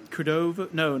Cordova.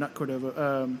 No, not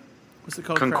Cordova. What's it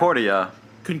called? Concordia,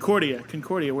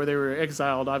 where they were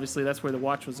exiled. Obviously, that's where the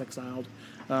Watch was exiled,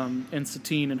 and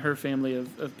Satine and her family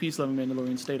of peace-loving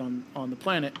Mandalorians stayed on the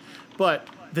planet. But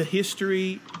the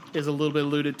history is a little bit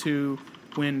alluded to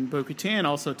when Bo-Katan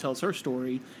also tells her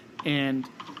story, and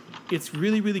it's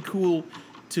really, really cool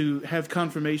to have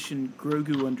confirmation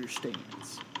Grogu understands.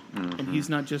 And he's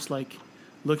not just like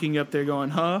looking up there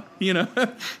going, huh?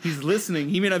 He's listening.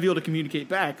 He may not be able to communicate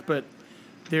back, but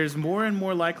there's more and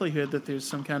more likelihood that there's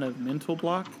some kind of mental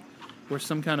block or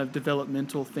some kind of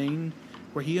developmental thing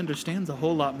where he understands a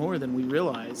whole lot more than we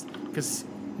realized. Because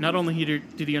not only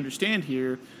did he understand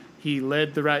here, he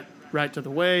led the right to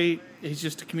the way. It's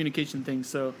just a communication thing.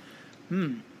 So,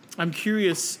 I'm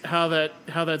curious how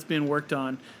that's been worked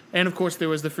on. And of course, there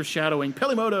was the foreshadowing.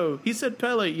 Pelimoto, he said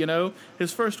Pele,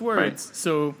 his first words. Right.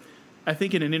 So, I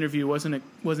think in an interview, wasn't it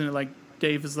like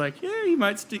Dave is like, yeah, you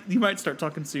might start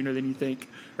talking sooner than you think,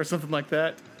 or something like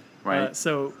that. Right.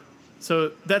 So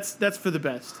that's for the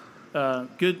best.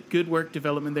 Good work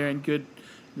development there, and good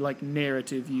like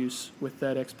narrative use with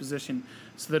that exposition,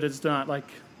 so that it's not like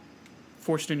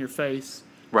forced in your face.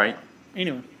 Right.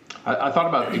 Anyway, I thought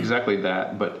about exactly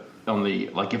that, but on the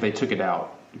if they took it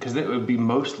out, because it would be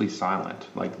mostly silent,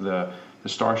 like the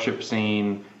starship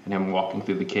scene and him walking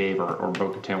through the cave, or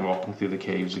Bo-Katan walking through the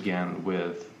caves again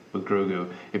with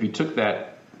Grogu. If you took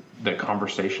that, that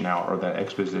conversation out or that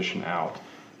exposition out,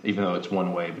 even though it's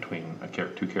one way between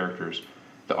two characters,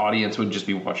 the audience would just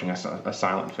be watching a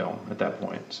silent film at that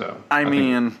point. So I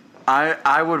mean,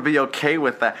 I would be okay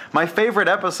with that. My favorite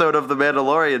episode of The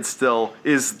Mandalorian still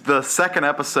is the second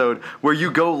episode where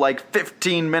you go like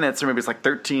 15 minutes, or maybe it's like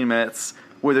 13 minutes,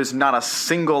 where there's not a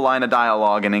single line of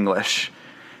dialogue in English.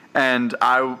 And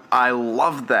I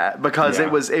loved that because it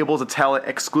was able to tell it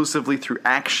exclusively through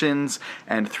actions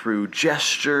and through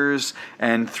gestures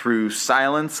and through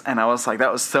silence. And I was like,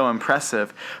 that was so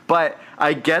impressive. But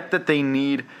I get that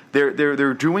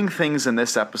they're doing things in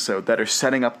this episode that are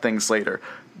setting up things later.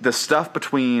 The stuff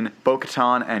between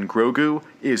Bo-Katan and Grogu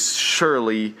is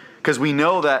surely, because we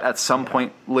know that at some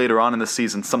point later on in the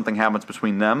season something happens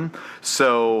between them.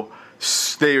 So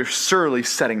they're surely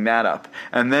setting that up.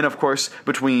 And then, of course,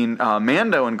 between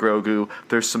Mando and Grogu,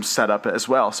 there's some setup as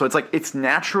well. So it's like, it's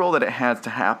natural that it has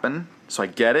to happen, so I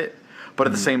get it. But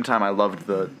at the same time, I loved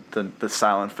the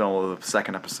silent film of the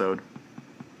second episode.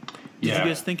 Did you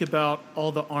guys think about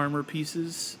all the armor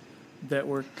pieces that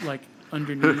were, like,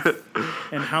 underneath?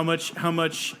 And how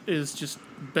much is just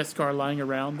Beskar lying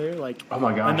around there? Like, oh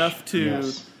my gosh.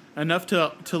 Enough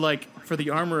to like, for the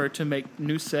armorer to make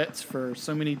new sets for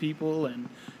so many people and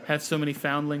have so many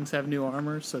foundlings have new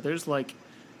armor. So there's like,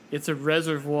 it's a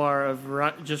reservoir of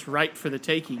just right for the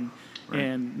taking. Right.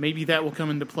 And maybe that will come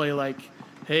into play like,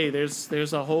 hey,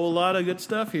 there's a whole lot of good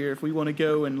stuff here if we want to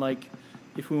go and like,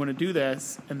 if we want to do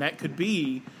this. And that could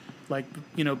be like,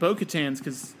 you know, Bo-Katan's,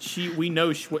 because we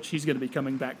know what she's going to be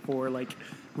coming back for like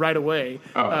right away.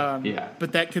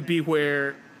 But that could be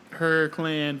where her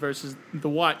clan versus the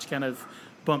Watch kind of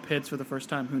bump heads for the first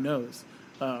time. Who knows?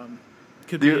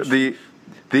 Could be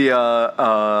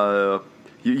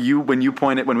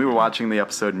when we were watching the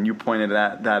episode and you pointed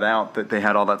that out, that they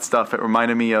had all that stuff, it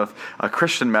reminded me of a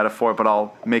Christian metaphor, but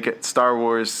I'll make it Star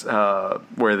Wars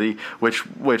worthy, which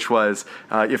was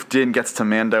if Din gets to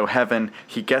Mando heaven,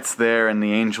 he gets there and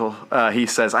the angel he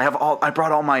says, I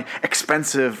brought all my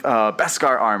expensive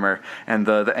Beskar armor, and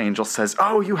the angel says,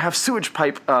 oh, you have sewage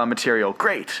pipe material,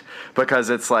 great, because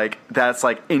it's like that's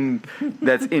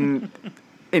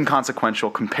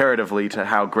inconsequential comparatively to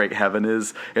how great heaven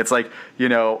is. It's like, you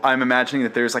know, I'm imagining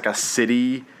that there's like a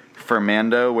city for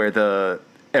Mando where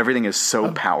everything is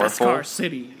so powerful. Beskar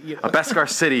City. You know. A Beskar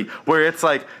City where it's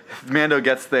like Mando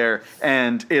gets there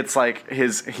and it's like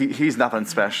he's nothing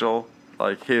special.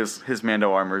 Like his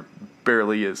Mando armor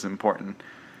barely is important.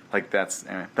 Like that's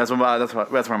where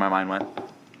my mind went.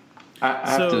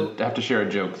 I have to share a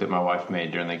joke that my wife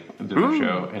made during the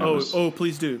show. And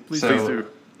please do. Please do.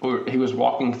 He was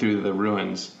walking through the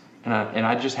ruins, and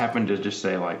I just happened to just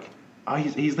say like, "Oh,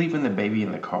 he's leaving the baby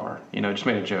in the car," you know, just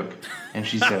made a joke, and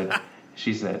she said,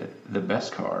 "The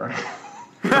best car."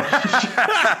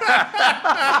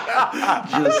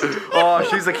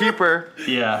 She's a keeper.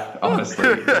 Yeah,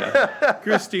 honestly, yeah.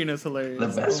 Christina's hilarious.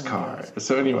 The best car.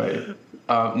 So anyway,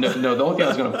 no. The only thing I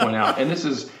was going to point out, and this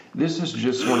is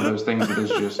just one of those things that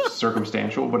is just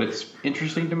circumstantial, but it's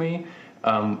interesting to me.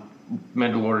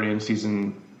 Mandalorian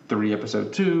season 3,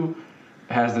 episode 2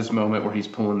 has this moment where he's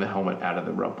pulling the helmet out of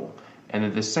the rubble, and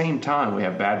at the same time we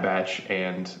have Bad Batch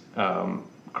and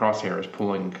Crosshair is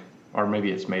pulling, or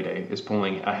maybe it's Mayday, is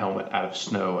pulling a helmet out of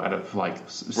snow, out of like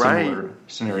similar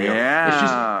scenario. Yeah, it's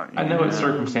just, I know it's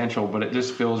circumstantial, but it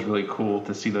just feels really cool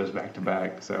to see those back to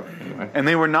back. So anyway, and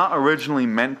they were not originally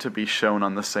meant to be shown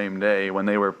on the same day when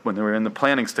they were in the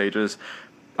planning stages.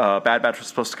 Bad Batch was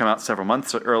supposed to come out several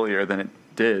months earlier than it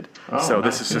did.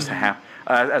 This is just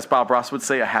as Bob Ross would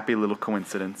say, a happy little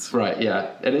coincidence. Right,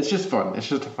 yeah. And it's just fun. It's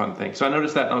just a fun thing. So I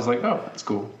noticed that and I was like, oh, that's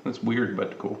cool. That's weird,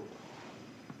 but cool.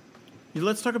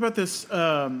 Let's talk about this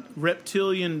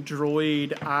reptilian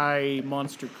droid eye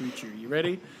monster creature. You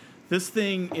ready? This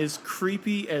thing is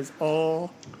creepy as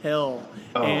all hell.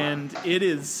 Oh. And it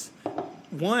is...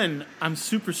 One, I'm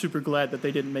super, super glad that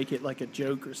they didn't make it like a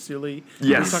joke or silly.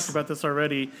 Yes. We talked about this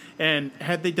already. And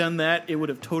had they done that, it would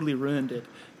have totally ruined it.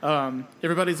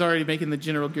 Everybody's already making the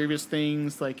General Grievous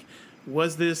things. Like,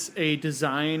 was this a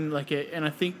design? And I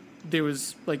think there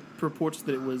was, like, reports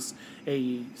that it was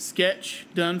a sketch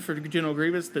done for General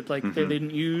Grievous that, like, they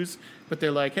didn't use. But they're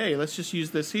like, hey, let's just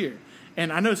use this here.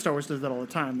 And I know Star Wars does that all the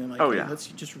time. They're like, let's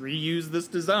just reuse this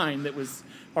design that was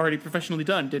already professionally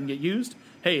done. Didn't get used.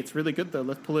 Hey, it's really good, though.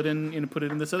 Let's pull it in and put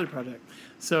it in this other project.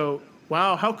 So,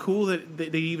 wow, how cool that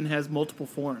they even has multiple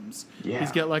forms. Yeah.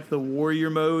 He's got, like, the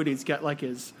warrior mode. He's got, like,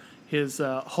 his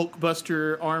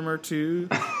Hulkbuster armor, too.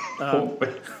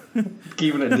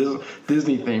 Keeping it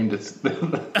Disney-themed.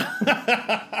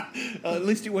 At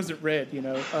least it wasn't red, you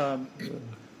know.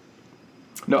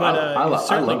 No, I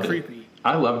certainly loved creepy. it.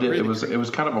 I loved it. Really It was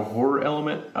kind of a horror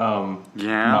element.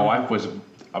 Yeah. My wife was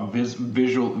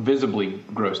visibly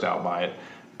grossed out by it,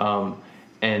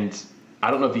 and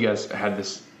I don't know if you guys had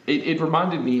this. It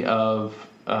reminded me of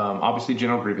obviously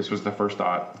General Grievous was the first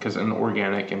thought because an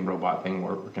organic and robot thing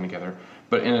were working together.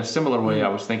 But in a similar way, I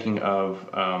was thinking of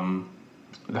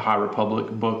the High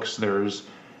Republic books. There's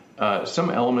some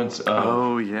elements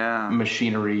of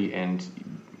machinery and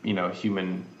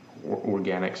human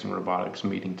organics and robotics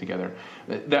meeting together.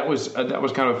 That was kind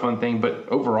of a fun thing, but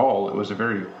overall it was a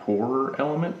very horror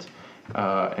element,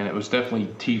 and it was definitely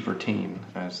T for teen,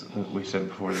 as we said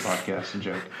before the podcast, a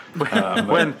joke.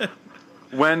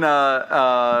 When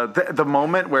the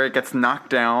moment where it gets knocked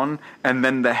down and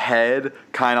then the head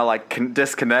kind of like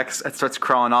disconnects and starts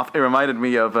crawling off, it reminded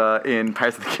me of in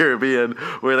Pirates of the Caribbean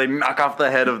where they knock off the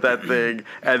head of that thing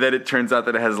and then it turns out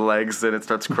that it has legs and it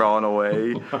starts crawling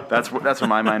away. That's where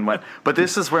my mind went. But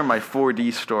this is where my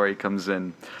 4D story comes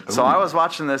in. So I was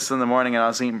watching this in the morning and I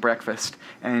was eating breakfast,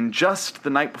 and just the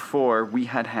night before we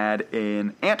had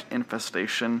an ant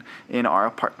infestation in our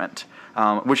apartment.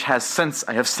 Which I have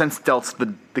since dealt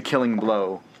the killing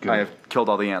blow. Good. I have killed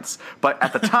all the ants. But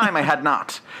at the time, I had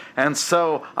not. And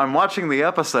so I'm watching the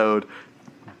episode.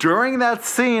 During that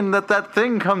scene, that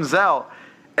thing comes out,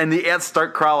 and the ants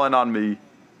start crawling on me.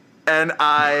 And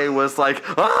I was like,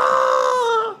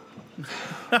 ah!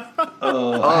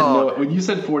 When you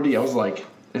said 4D, I was like,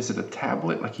 is it a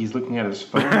tablet? Like he's looking at his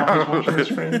phone while he's watching the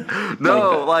screen?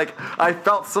 No, like I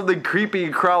felt something creepy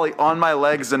and crawly on my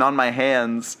legs and on my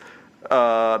hands.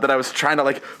 That I was trying to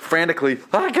like frantically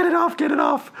get it off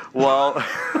while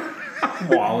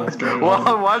it's going while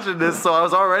I'm watching this. So I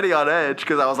was already on edge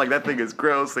because I was like, that thing is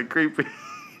gross and creepy.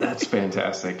 That's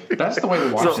fantastic. That's the way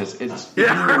to watch this.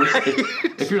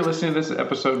 If you're listening to this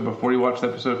episode before you watch the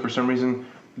episode for some reason,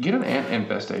 get an ant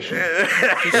infestation.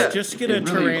 Just get a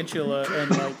tarantula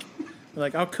and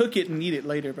like I'll cook it and eat it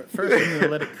later. But first I'm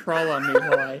gonna let it crawl on me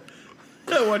while I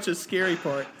watch a scary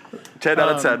part. 10 out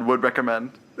of 10 would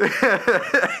recommend.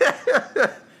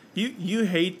 You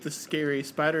hate the scary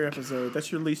spider episode.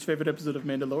 That's your least favorite episode of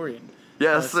Mandalorian.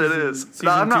 Yes, it is. Season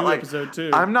I'm not 2, episode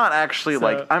 2. I'm not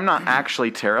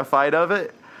actually terrified of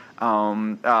it.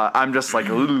 I'm just like,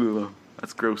 ooh,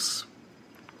 that's gross.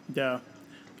 Yeah.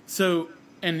 So,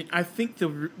 and I think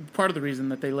part of the reason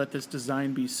that they let this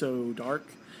design be so dark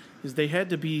is they had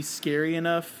to be scary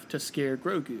enough to scare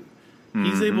Grogu.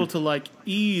 He's able to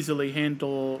easily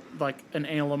handle an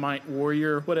Elamite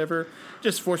warrior or whatever.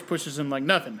 Just force pushes him like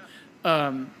nothing.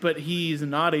 But he's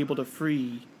not able to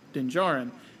free Din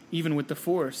Djarin, even with the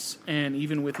Force and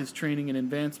even with his training and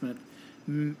advancement.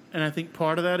 And I think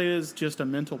part of that is just a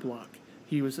mental block.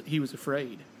 He was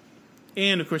afraid.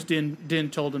 And of course Din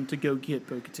told him to go get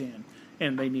Bo-Katan,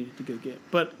 and they needed to go get.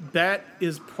 But that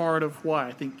is part of why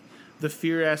I think the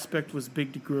fear aspect was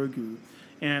big to Grogu.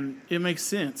 And it makes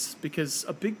sense because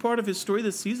a big part of his story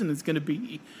this season is going to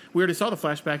be, we already saw the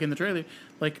flashback in the trailer,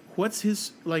 what's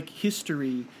his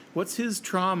history, what's his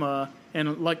trauma, and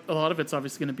a lot of it's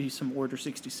obviously going to be some Order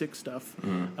 66 stuff.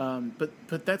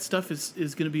 But that stuff is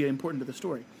going to be important to the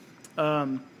story.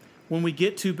 When we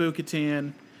get to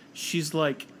Bo-Katan, she's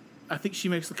I think she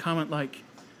makes the comment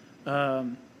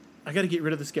I got to get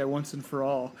rid of this guy once and for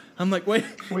all. I'm like, wait,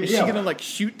 is she going to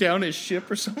shoot down his ship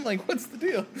or something? What's the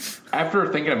deal?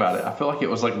 After thinking about it, I feel like it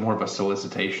was more of a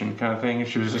solicitation kind of thing.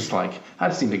 She was just I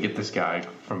just need to get this guy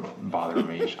from bothering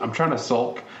me. I'm trying to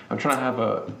sulk. I'm trying to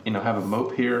have a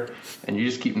mope here, and you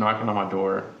just keep knocking on my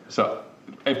door. So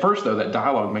at first, though, that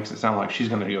dialogue makes it sound like she's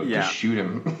going to just shoot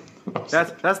him.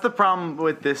 That's the problem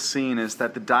with this scene is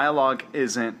that the dialogue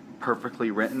isn't perfectly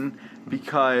written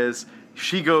because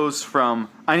she goes from,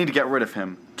 I need to get rid of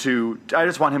him, to, I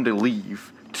just want him to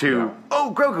leave, to,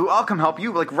 oh, Grogu, I'll come help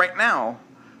you, right now.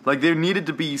 There needed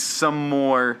to be some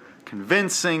more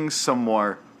convincing, some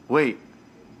more, wait,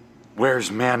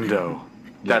 where's Mando?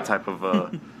 That type of,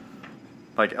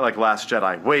 like Last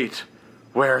Jedi, wait,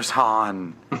 where's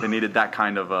Han? They needed that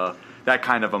kind of a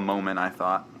moment, I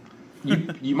thought.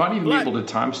 You might even be able to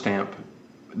timestamp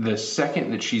the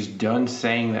second that she's done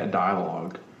saying that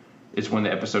dialogue is when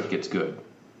the episode gets good,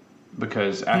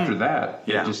 because after that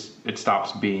it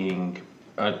stops being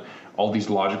all these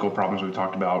logical problems we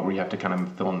talked about where you have to kind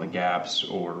of fill in the gaps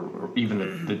or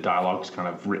even the dialogue's kind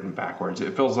of written backwards.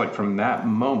 It feels like from that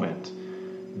moment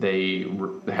they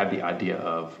had the idea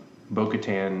of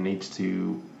Bo-Katan needs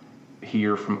to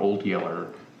hear from Old Yeller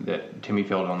that Timmy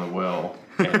fell down the well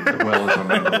and the well is on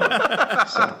Mandalore.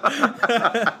 So.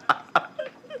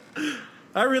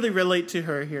 I really relate to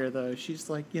her here, though. She's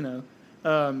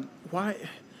why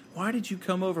why did you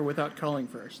come over without calling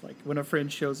first? Like when a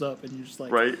friend shows up and you're just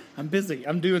like, Right. I'm busy,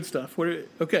 I'm doing stuff.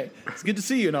 Okay, it's good to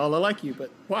see you and all. I like you, but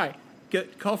why?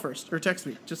 Call first or text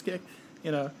me. Just get,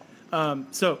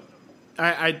 So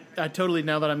I totally,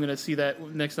 now that I'm going to see that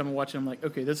next time I'm watching, I'm like,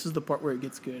 okay, this is the part where it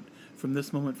gets good from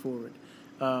this moment forward.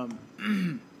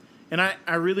 And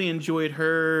I really enjoyed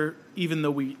her, even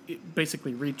though we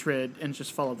basically retread and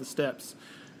just follow the steps.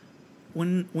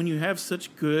 When you have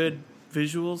such good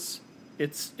visuals,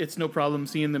 it's no problem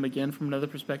seeing them again from another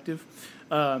perspective.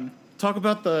 Talk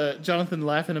about Jonathan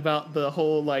laughing about the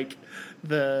whole, like,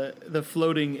 the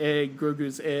floating egg,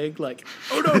 Grogu's egg, like,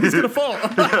 oh no, he's gonna fall.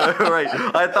 Right.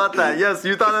 I thought that. Yes,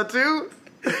 you thought that too?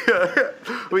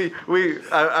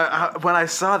 When I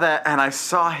saw that and I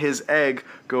saw his egg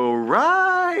go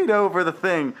right over the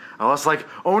thing, I was like,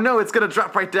 oh no, it's gonna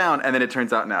drop right down. And then it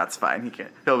turns out, no, it's fine.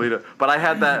 He'll beat it. But I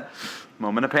had that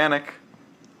moment of panic.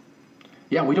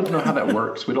 Yeah, we don't know how that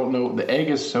works. We don't know. The egg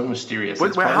is so mysterious.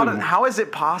 How is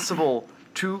it possible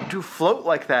to float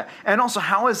like that? And also,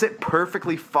 how is it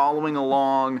perfectly following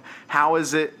along? How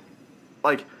is it,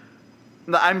 like,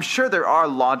 I'm sure there are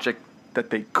logic that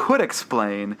they could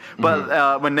explain,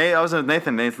 but when I was with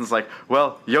Nathan's like,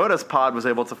 well, Yoda's pod was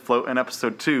able to float in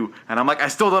episode 2, and I'm like, I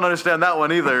still don't understand that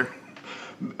one either.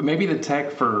 Maybe the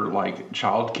tech for, like,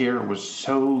 childcare was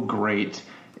so great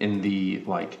in the,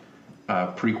 like,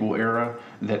 prequel era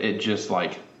that it just,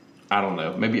 like, I don't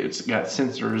know, maybe it's got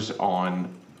sensors on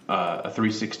a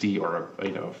 360 or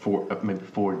maybe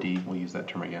 4D, we'll use that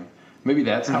term again. Maybe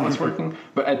that's how it's working.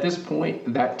 But at this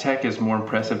point, that tech is more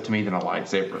impressive to me than a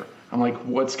lightsaber. I'm like,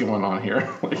 what's going on here?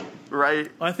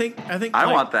 Right. I think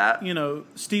I want that.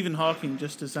 Stephen Hawking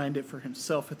just designed it for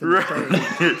himself at the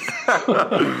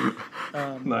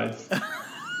start. Nice.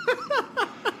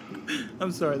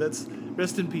 I'm sorry. That's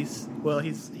rest in peace. Well,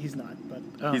 he's not, but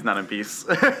he's not in peace.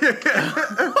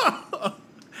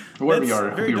 Where we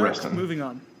are, very be dark. resting. Moving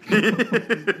on. He's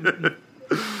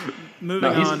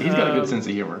got a good sense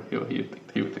of humor. He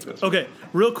would think this. Okay,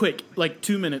 real quick, like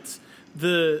 2 minutes.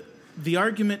 The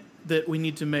argument that we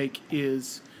need to make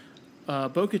is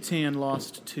Bo-Katan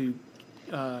lost to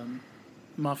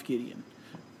Moff Gideon.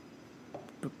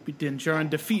 Din Djarin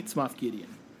defeats Moff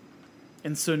Gideon.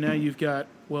 And so now you've got,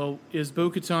 well, is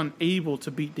Bo-Katan able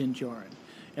to beat Din Djarin?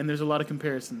 And there's a lot of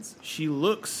comparisons. She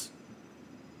looks...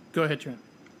 Go ahead, Trent.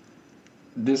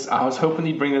 I was hoping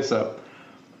you'd bring this up,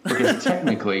 because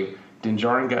technically, Din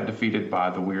Djarin got defeated by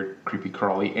the weird, creepy,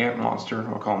 crawly ant monster.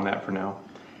 I'll call him that for now.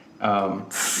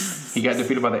 He got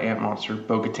defeated by the ant monster.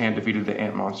 Bo-Katan defeated the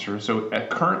ant monster. So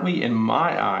currently, in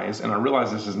my eyes, and I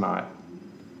realize this is not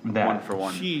that... One for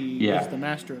one. She is the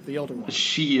master of the Elder Wand.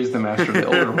 She is the master of the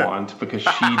Elder Wand because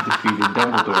she defeated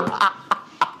Dumbledore.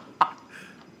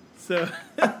 So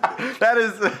that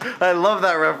is... I love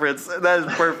that reference. That is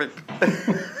perfect.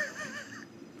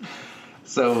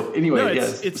 So anyway,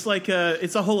 yes, it's like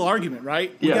it's a whole argument,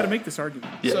 right? We got to make this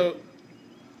argument. Yeah. So,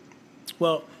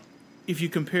 well, if you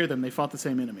compare them, they fought the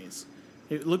same enemies.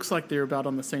 It looks like they're about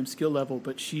on the same skill level,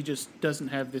 but she just doesn't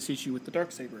have this issue with the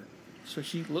Darksaber, so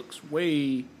she looks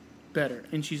way better,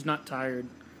 and she's not tired.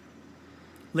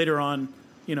 Later on,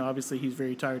 obviously he's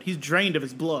very tired. He's drained of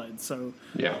his blood, so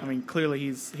yeah. I mean, clearly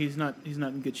he's not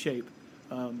in good shape.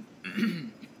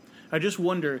 I just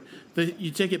wonder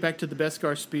you take it back to the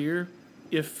Beskar spear.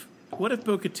 What if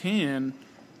Bo-Katan...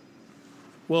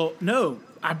 Well, no.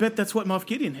 I bet that's what Moff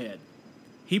Gideon had.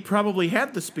 He probably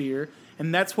had the spear,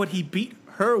 and that's what he beat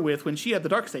her with when she had the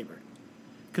Darksaber.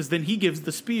 Because then he gives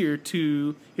the spear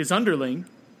to his underling,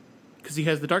 because he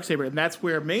has the Darksaber, and that's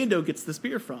where Mando gets the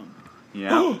spear from.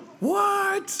 Yeah.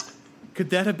 What? Could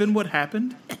that have been what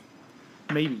happened?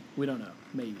 Maybe. We don't know.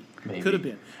 Maybe. Could have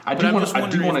been. I do want to see...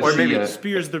 Or maybe the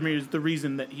spear's the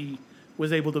reason that he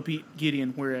was able to beat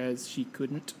Gideon, whereas she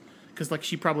couldn't. Because,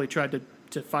 she probably tried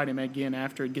to fight him again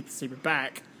after and get the saber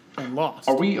back and lost.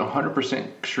 Are we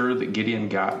 100% sure that Gideon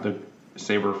got the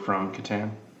saber from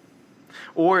Catan?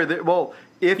 Or,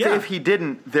 if he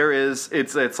didn't,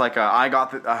 it's like I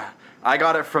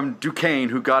got it from Duquesne,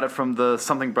 who got it from the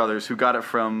something brothers, who got it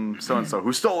from so-and-so,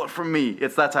 who stole it from me.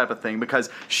 It's that type of thing,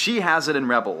 because she has it in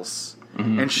Rebels.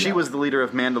 Mm-hmm. And she was the leader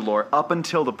of Mandalore up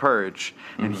until the Purge.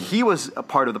 Mm-hmm. And he was a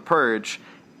part of the Purge,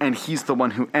 and he's the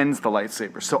one who ends the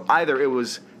lightsaber. So either it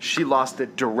was she lost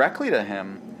it directly to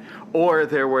him, or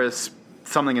there was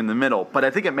something in the middle. But I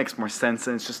think it makes more sense,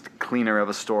 and it's just cleaner of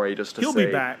a story just to say... He'll be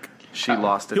back. She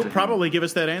lost it to him. He'll probably give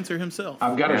us that answer himself.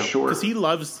 I've got a short... Because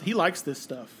he likes this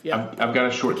stuff. Yeah. I've got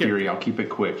a short theory. I'll keep it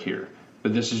quick here.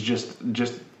 But this is just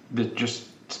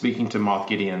speaking to Moff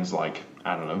Gideon's,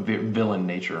 villain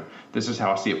nature. This is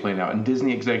how I see it playing out. And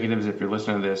Disney executives, if you're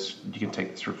listening to this, you can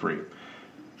take this for free.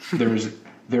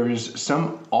 there is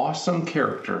some awesome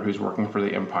character who's working for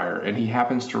the Empire, and he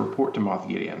happens to report to Moff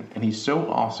Gideon, and he's so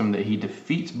awesome that he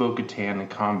defeats Bo-Katan in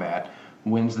combat,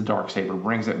 wins the Darksaber,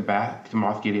 brings it back to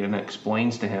Moff Gideon, and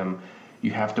explains to him,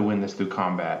 you have to win this through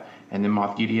combat. And then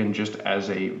Moff Gideon, just as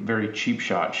a very cheap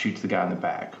shot, shoots the guy in the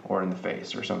back or in the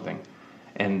face or something.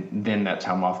 And then that's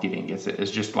how Moff Gideon gets it.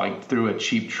 It's just like through a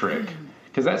cheap trick.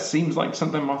 Because that seems like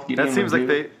something Moff Gideon That seems would like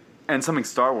do. and something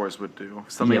Star Wars would do.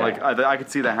 Something Yeah. like I could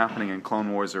see that happening in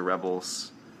Clone Wars or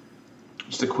Rebels.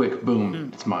 Just a quick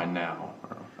boom, it's mine now.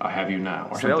 Or I have you now.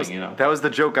 Or So something, that was the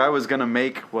joke I was gonna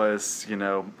make. Was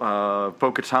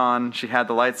Bo-Katan? She had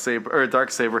the lightsaber or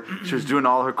Darksaber. She was doing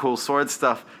all her cool sword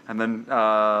stuff, and then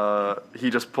Moff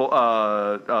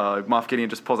Gideon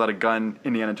just pulls out a gun,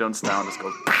 Indiana Jones style, and just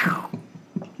goes.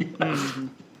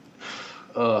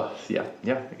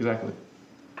 Yeah, exactly.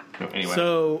 No, anyway,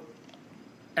 So,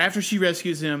 after she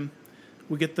rescues him,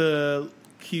 we get the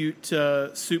cute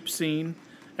soup scene.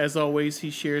 As always,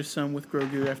 he shares some with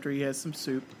Grogu after he has some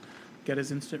soup. Got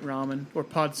his instant ramen, or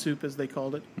pod soup as they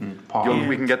called it. Paul.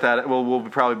 We can get that. We'll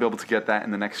probably be able to get that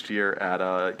in the next year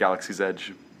at Galaxy's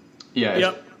Edge. Yeah,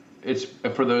 Yep. It's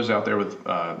for those out there with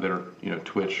that are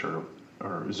Twitch or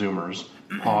Zoomers.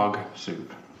 Pog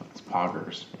soup. It's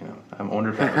poggers. I wonder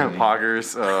if that was any-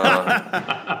 Poggers.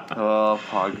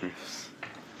 Poggers.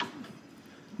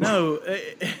 No,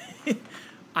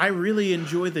 I really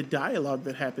enjoy the dialogue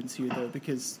that happens here, though,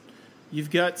 because you've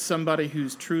got somebody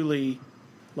who's truly,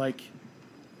 like,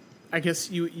 I guess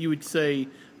you would say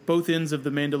both ends of the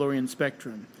Mandalorian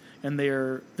spectrum, and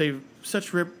they've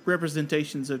such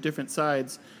representations of different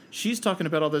sides. She's talking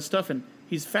about all this stuff, and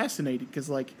he's fascinated because,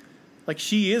 like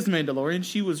she is Mandalorian.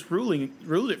 She was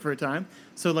ruled it for a time.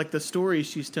 So, like, the stories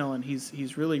she's telling,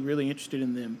 he's really, really interested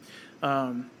in them.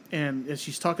 And as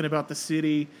she's talking about the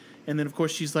city, and then, of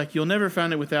course, she's like, you'll never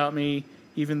find it without me,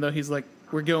 even though he's like,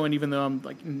 we're going, even though I'm,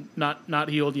 like, not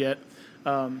healed yet.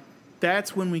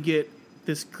 That's when we get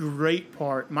this great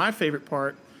part. My favorite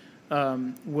part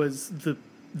was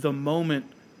the moment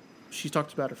she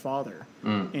talked about her father.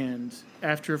 And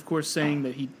after, of course, saying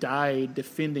that he died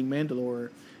defending Mandalore,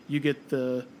 you get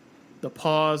the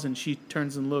pause, and she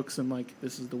turns and looks, and, like,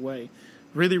 this is the way.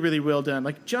 Really, really well done.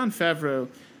 Like, Jon Favreau,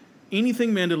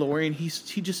 anything Mandalorian, he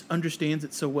just understands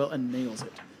it so well and nails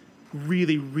it.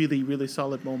 Really, really, really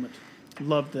solid moment.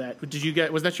 Loved that. Did you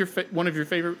get? Was that one of your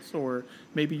favorites, or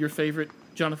maybe your favorite,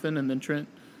 Jonathan, and then Trent?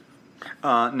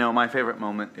 No, my favorite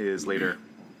moment is later.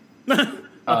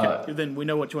 Okay, then we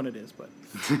know which one it is. But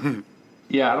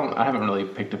Yeah, I haven't really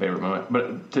picked a favorite moment,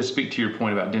 but to speak to your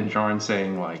point about Din Djarin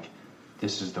saying, like,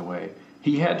 this is the way,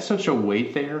 he had such a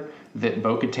weight there that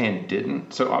Bo-Katan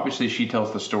didn't. So obviously she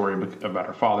tells the story about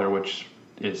her father, which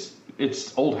it's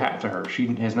old hat to her. She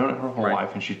has known it her whole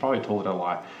life, and she's probably told it a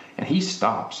lot. And he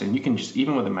stops, and you can just,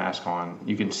 even with a mask on,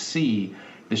 you can see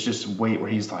this just weight where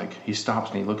he's like, he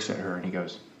stops and he looks at her and he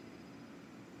goes,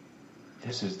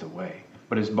 this is the way.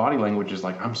 But his body language is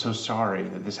like, I'm so sorry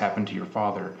that this happened to your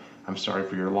father. I'm sorry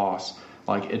for your loss.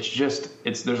 Like,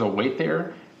 there's a weight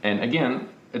there. And again,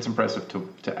 it's impressive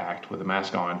to act with a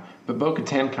mask on. But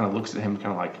Bo-Katan kind of looks at him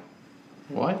kind of like,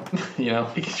 what?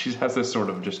 She has this sort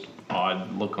of just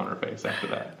odd look on her face after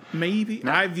that. maybe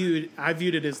I viewed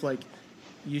it as like,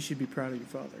 you should be proud of your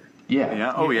father. Yeah.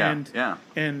 Yeah. Oh yeah. And, yeah.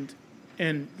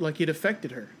 And like, it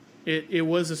affected her. It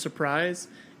was a surprise,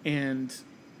 and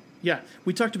yeah,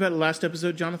 we talked about it last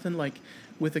episode, Jonathan. Like,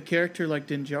 with a character like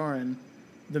Din Djarin,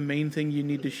 the main thing you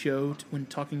need to show when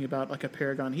talking about like a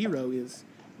Paragon hero is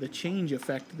the change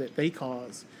effect that they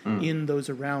cause in those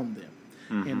around them.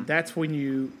 And that's when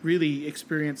you really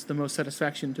experience the most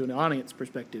satisfaction to an audience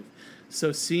perspective.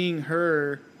 So seeing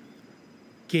her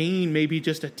gain maybe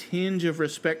just a tinge of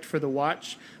respect for the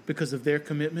Watch because of their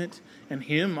commitment, and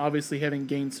him obviously having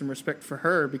gained some respect for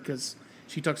her because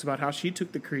she talks about how she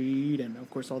took the creed and, of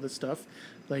course, all this stuff.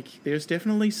 Like, there's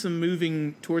definitely some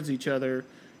moving towards each other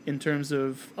in terms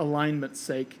of alignment's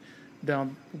sake.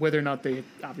 Down whether or not they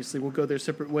obviously will go their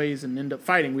separate ways and end up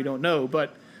fighting, we don't know.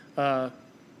 But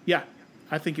yeah,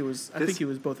 I think it was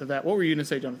both of that. What were you going to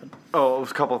say, Jonathan? Oh, it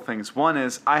was a couple of things. One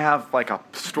is I have like a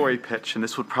story pitch, and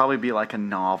this would probably be like a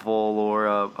novel or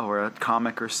a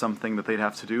comic or something that they'd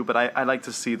have to do. But I'd like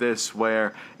to see this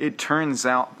where it turns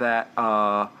out that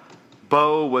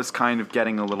Bo was kind of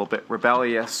getting a little bit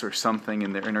rebellious or something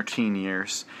in her teen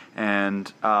years,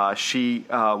 and she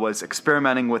was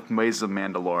experimenting with ways of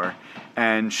Mandalore,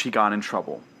 and she got in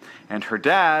trouble. And her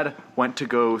dad went to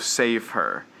go save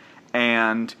her,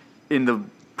 and in the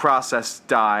process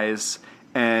dies,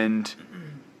 and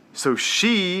so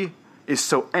she is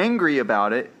so angry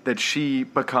about it that she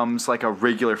becomes like a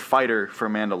regular fighter for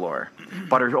Mandalore.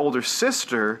 But her older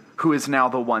sister, who is now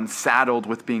the one saddled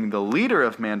with being the leader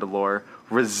of Mandalore,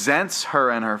 resents her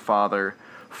and her father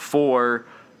for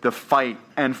the fight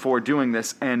and for doing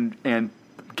this, and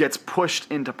gets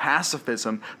pushed into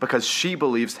pacifism because she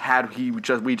believes had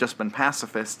we just been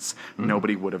pacifists,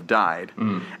 nobody would have died.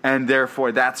 And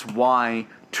therefore that's why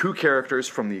two characters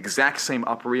from the exact same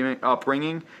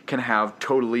upbringing can have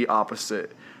totally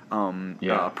opposite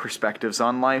perspectives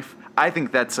on life. I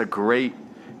think that's a great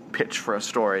pitch for a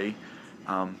story.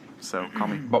 So call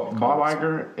me Bob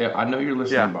Iger. I know you're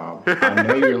listening, Bob. I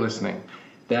know you're listening.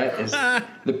 That is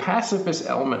the pacifist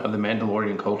element of the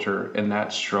Mandalorian culture, and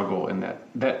that struggle and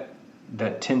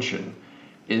that tension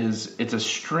it's a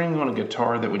string on a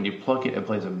guitar that when you pluck it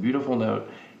plays a beautiful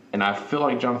note. And I feel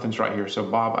like Jonathan's right here. So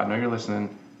Bob, I know you're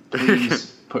listening.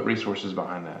 Please put resources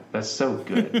behind that. That's so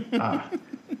good.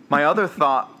 My other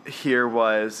thought here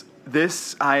was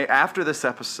this: after this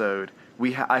episode,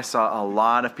 I saw a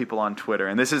lot of people on Twitter,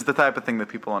 and this is the type of thing that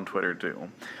people on Twitter do.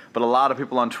 But a lot of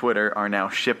people on Twitter are now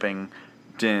shipping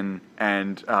Din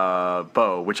and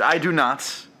Bo, which I do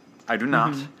not. I do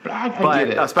not. But I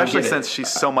get it. Especially since she's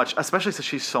so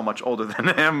much older than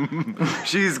him.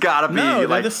 She's got to be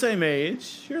they're the same age.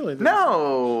 Surely.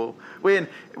 No.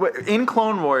 In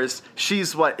Clone Wars,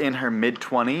 she's in her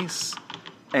mid-20s,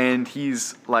 and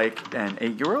he's like an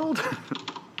 8-year-old.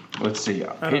 Let's see.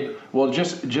 Well,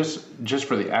 just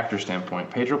for the actor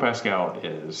standpoint, Pedro Pascal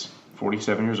is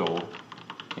 47 years old.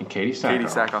 And Katie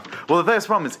Sackhoff. Well, the biggest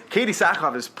problem is Katie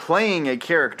Sackhoff is playing a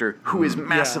character who is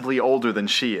massively older than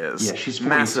she is. Yeah, she's 42.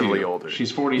 Massively older.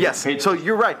 She's 40. Yes, so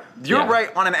you're right. You're right.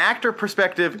 On an actor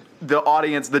perspective,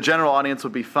 the general audience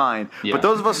would be fine. Yeah. But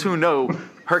those of us who know,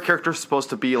 her character's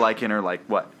supposed to be like in her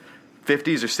 50s or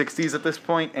 60s at this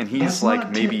point, and he's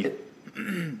maybe.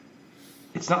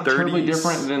 It's not 30s. Terribly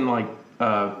different than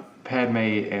Padme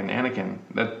and Anakin.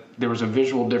 That there was a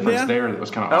visual difference there that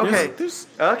was kind of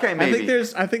okay. Maybe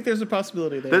I think there's a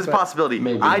possibility there. There's a possibility.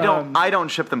 Maybe. I don't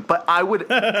ship them, but I would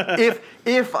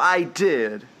if I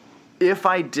did.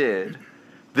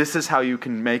 This is how you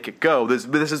can make it go. This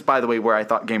is, by the way, where I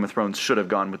thought Game of Thrones should have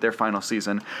gone with their final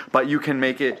season. But you can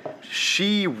make it.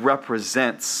 She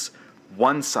represents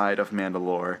one side of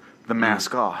Mandalore, the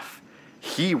mask off.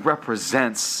 He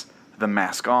represents the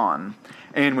mask on.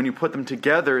 And when you put them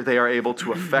together, they are able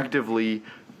to effectively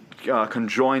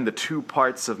conjoin the two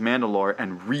parts of Mandalore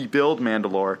and rebuild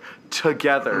Mandalore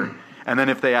together. And then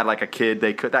if they had a kid,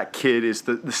 that kid is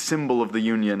the symbol of the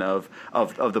union of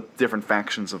the different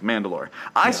factions of Mandalore.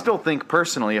 I still think,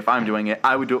 personally, if I'm doing it,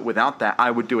 I would do it without that. I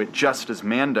would do it just as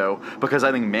Mando, because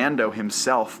I think Mando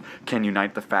himself can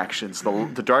unite the factions. The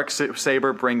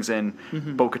Darksaber brings in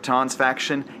Bo-Katan's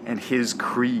faction, and his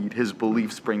creed, his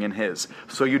beliefs bring in his.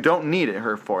 So you don't need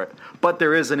her for it. But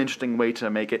there is an interesting way to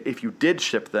make it, if you did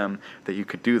ship them, that you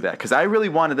could do that. Because I really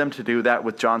wanted them to do that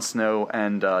with Jon Snow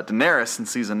and Daenerys in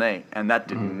Season 8. And that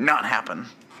did not happen.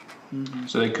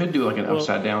 So they could do an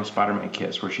upside-down Spider-Man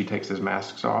kiss where she takes his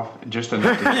masks off, just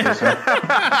enough to kiss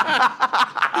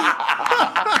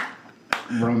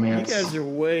him. Romance. You guys are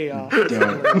way off.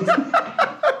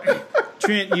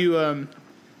 Trent,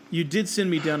 you did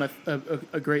send me down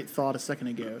a great thought a second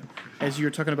ago, as you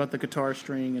were talking about the guitar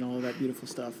string and all of that beautiful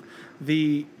stuff.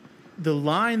 The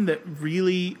line that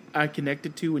really I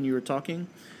connected to when you were talking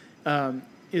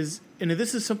is, and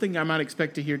this is something I might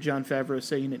expect to hear Jon Favreau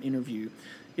say in an interview,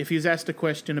 if he's asked a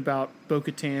question about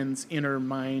Bo-Katan's inner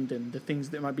mind and the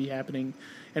things that might be happening,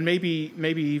 and maybe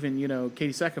even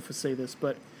Katie Sackhoff would say this,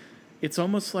 but it's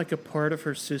almost like a part of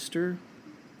her sister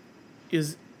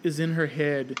is in her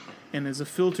head, and as a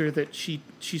filter that she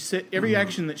said, every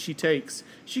action that she takes,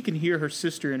 she can hear her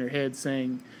sister in her head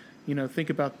saying, think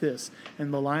about this.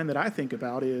 And the line that I think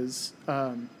about is,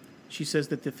 she says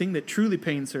that the thing that truly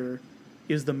pains her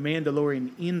is the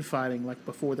Mandalorian infighting, like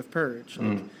before the Purge.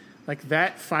 Like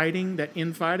that fighting, that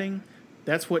infighting,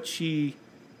 that's what she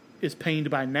is pained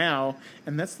by now,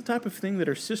 and that's the type of thing that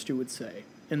her sister would say.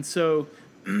 And so,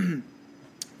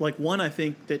 I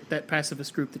think that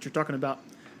pacifist group that you're talking about,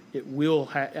 it will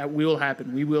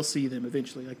happen. We will see them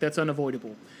eventually. That's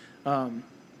unavoidable.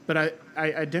 But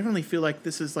I definitely feel like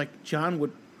this is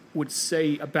John would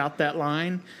say about that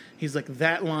line. He's like,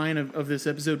 that line of this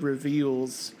episode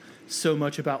reveals so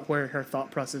much about where her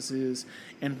thought process is,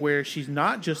 and where she's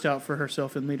not just out for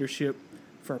herself in leadership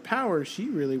for power. She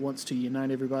really wants to unite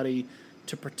everybody,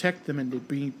 to protect them, and to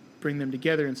bring them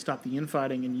together and stop the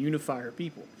infighting and unify her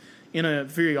people in a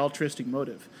very altruistic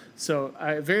motive. So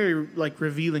very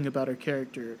revealing about her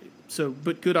character. So,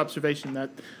 but good observation.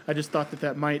 That I just thought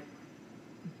that might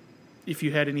if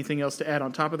you had anything else to add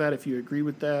on top of that, if you agree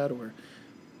with that, or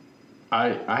I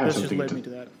have this something just led me to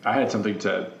that. I had something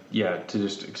to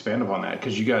just expand upon that,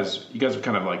 because you guys have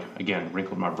kind of like, again,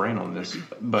 wrinkled my brain on this,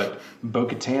 but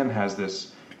Bo-Katan has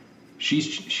this.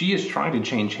 She is trying to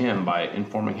change him by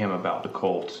informing him about the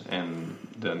cult and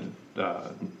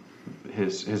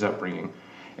his upbringing,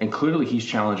 and clearly he's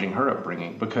challenging her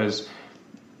upbringing, because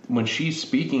when she's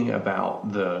speaking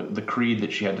about the creed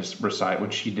that she had to recite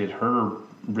when she did her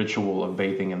ritual of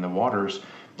bathing in the waters,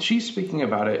 she's speaking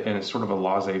about it in a sort of a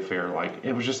laissez-faire, like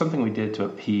it was just something we did to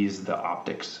appease the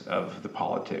optics of the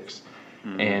politics.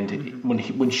 Mm-hmm. And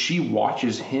when she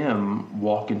watches him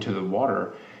walk into the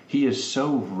water, he is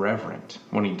so reverent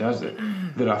when he does it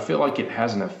that I feel like it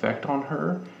has an effect on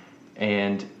her,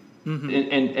 and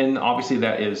and obviously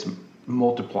that is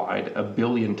multiplied 1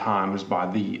 billion times by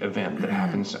the event that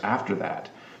happens after that,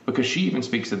 because she even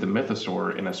speaks of the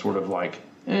mythosaur in a sort of like,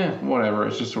 whatever,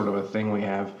 it's just sort of a thing we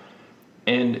have,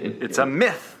 and it's a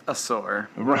mythosaur,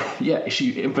 right? Yeah,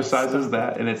 she emphasizes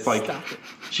that, and it's like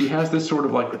she has this sort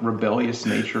of like rebellious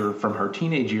nature from her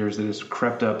teenage years that has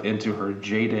crept up into her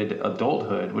jaded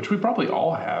adulthood, which we probably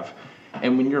all have.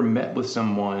 And when you're met with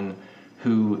someone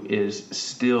who is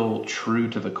still true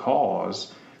to the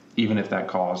cause, even if that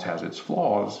cause has its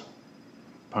flaws,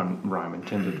 pun rhyme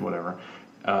intended, whatever,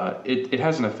 it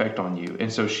has an effect on you.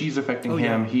 And so she's affecting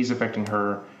him, he's affecting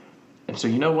her. And so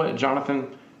you know what,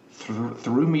 Jonathan,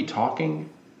 through me talking,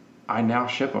 I now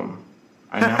ship them.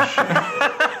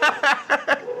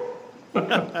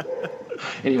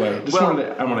 Anyway, I want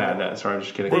to add that. Sorry, I'm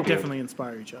just kidding. They definitely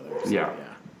inspire each other. So, yeah.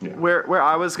 Where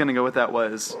I was going to go with that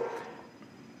was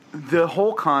the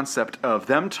whole concept of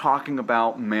them talking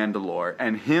about Mandalore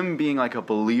and him being like a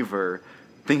believer,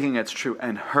 thinking it's true,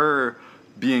 and her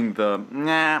being the,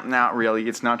 not really,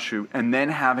 it's not true, and then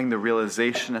having the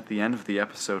realization at the end of the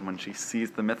episode when she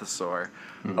sees the mythosaur,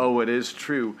 it is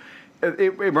true.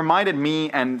 It reminded me,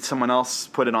 and someone else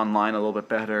put it online a little bit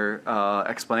better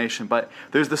explanation, but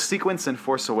there's the sequence in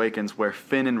Force Awakens where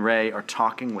Finn and Rey are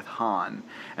talking with Han,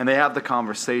 and they have the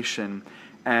conversation,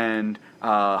 and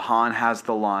Han has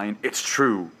the line, "It's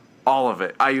true, all of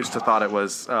it." I used to thought it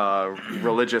was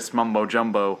religious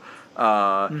mumbo-jumbo.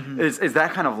 Is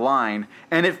that kind of line,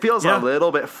 and it feels a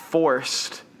little bit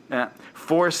forced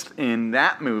in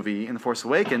that movie, in The Force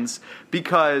Awakens,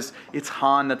 because it's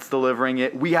Han that's delivering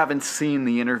it. We haven't seen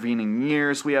the intervening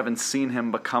years. We haven't seen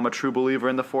him become a true believer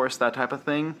in the Force, that type of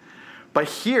thing. But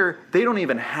here, they don't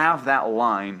even have that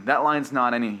line. That line's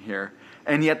not in here.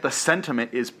 And yet the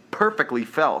sentiment is perfectly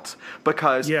felt,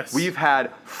 because we've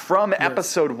had, from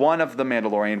episode 1 of The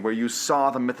Mandalorian, where you saw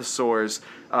the mythosaur's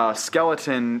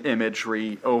skeleton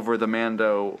imagery over the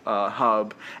Mando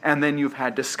hub, and then you've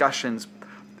had discussions,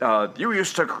 you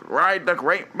used to ride the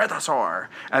great mythosaur,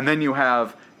 and then you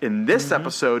have, in this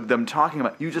episode, them talking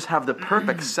about, you just have the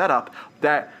perfect setup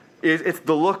that it's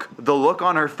the look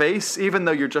on her face, even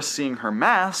though you're just seeing her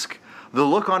mask, the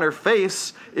look on her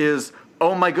face is,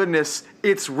 oh my goodness,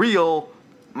 it's real,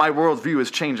 my worldview is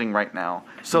changing right now.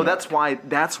 So that's why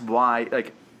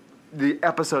like the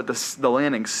episode, the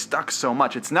landing stuck so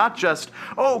much. It's not just,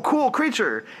 oh, cool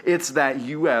creature. It's that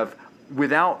you have,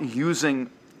 without using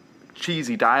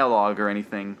cheesy dialogue or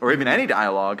anything, or even any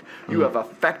dialogue, you have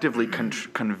effectively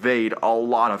conveyed a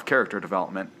lot of character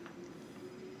development.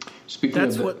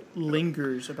 That's what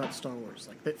lingers about Star Wars,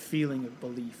 like that feeling of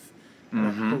belief,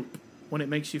 that hope. When it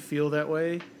makes you feel that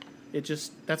way,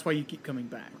 that's why you keep coming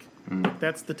back. Like,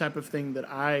 that's the type of thing that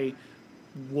I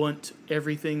want.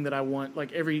 Everything that I want,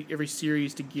 like every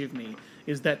series to give me,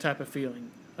 is that type of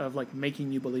feeling of like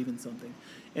making you believe in something.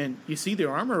 And you see, the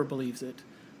armorer believes it.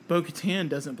 Bo-Katan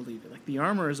doesn't believe it. Like, the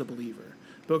armorer is a believer.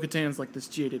 Bo-Katan's like this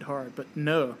jaded heart, but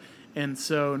no. And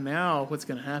so now, what's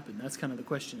going to happen? That's kind of the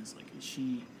question. Is like,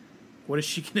 what is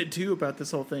she going to do about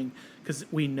this whole thing? Because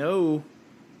we know,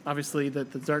 obviously,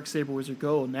 that the Darksaber was her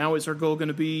goal. Now, is her goal going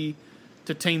to be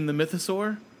to tame the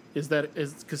mythosaur?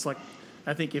 Because like,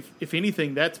 I think if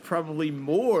anything, that's probably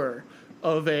more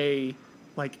of a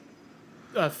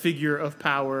figure of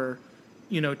power,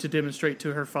 to demonstrate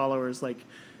to her followers, like,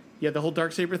 yeah, the whole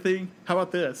Darksaber thing. How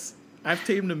about this? I've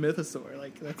tamed a mythosaur.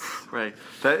 Like, that's right.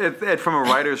 From a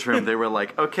writer's room, they were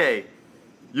like, okay,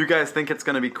 you guys think it's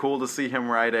going to be cool to see him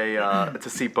ride to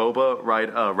see Boba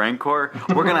ride a Rancor?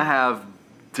 We're going to have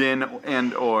Din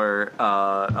and or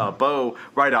Bo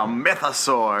ride a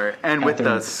mythosaur, and with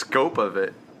the scope of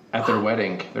it. At their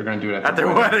wedding. They're going to do it at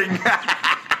their wedding.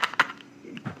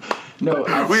 No,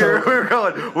 we're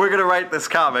going to write this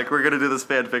comic. We're going to do this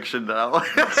fan fiction now.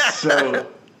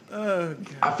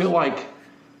 I feel like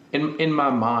in my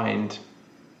mind,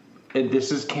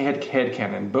 this is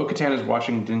headcanon. Bo-Katan is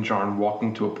watching Din Djarin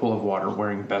walking to a pool of water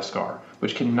wearing Beskar,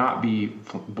 which cannot be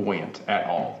buoyant at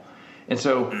all. And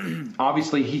so,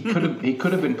 obviously, he could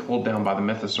have been pulled down by the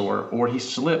Mythosaur, or he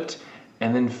slipped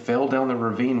and then fell down the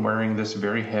ravine wearing this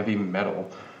very heavy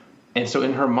metal. And so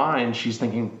in her mind, she's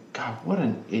thinking, God, what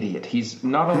an idiot. He's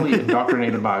not only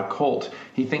indoctrinated by a cult,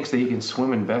 he thinks that he can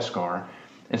swim in Beskar.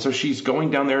 And so she's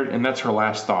going down there, and that's her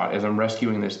last thought, as I'm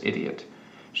rescuing this idiot.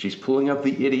 She's pulling up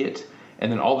the idiot, and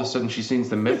then all of a sudden she sees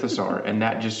the Mythosaur, and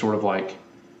that just sort of like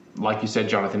you said,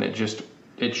 Jonathan, it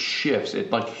shifts.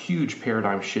 It like huge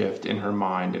paradigm shift in her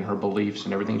mind and her beliefs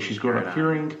and everything she's grown up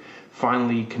hearing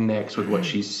finally connects with what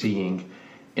she's seeing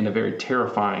in a very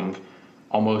terrifying,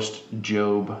 almost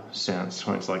Job sense,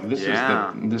 when it's like this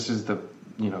is the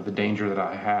the danger that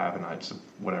I have, and it's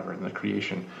whatever in the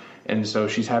creation. And so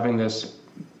she's having this,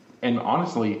 and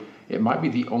honestly, it might be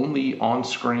the only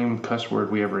on-screen cuss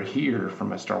word we ever hear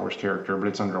from a Star Wars character, but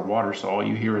it's underwater, so all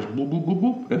you hear is boop boop boop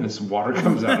boop, and this water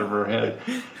comes out of her head.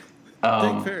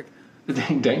 Dank Farrik.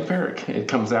 Dank Farrik. It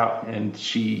comes out, and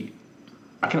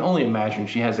I can only imagine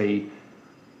she has I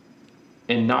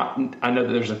know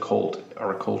that there's a cult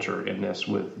or a culture in this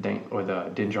with Din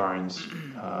Djarin's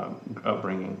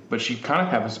upbringing, but she kind of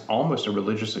has almost a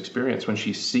religious experience when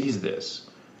she sees this.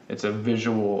 It's a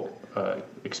visual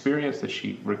experience that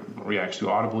she reacts to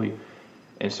audibly,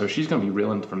 and so she's going to be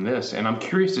reeling from this. And I'm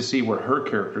curious to see where her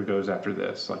character goes after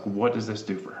this. Like, what does this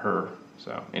do for her?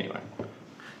 So anyway.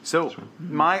 So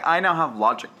I now have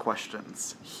logic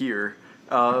questions here.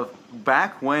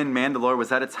 Back when Mandalore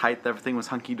was at its height, everything was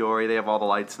hunky-dory, they have all the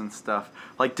lights and stuff.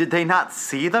 Like, did they not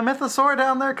see the Mythosaur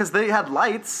down there? Because they had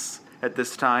lights at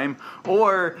this time.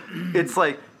 Or it's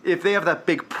like, if they have that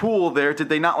big pool there, did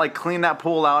they not like clean that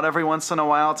pool out every once in a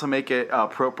while to make it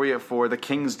appropriate for the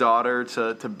king's daughter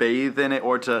to bathe in it,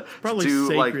 or to probably do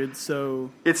sacred, like...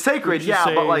 So it's sacred, yeah,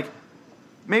 but like...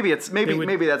 Maybe that's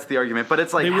the argument, but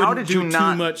it's like, how did you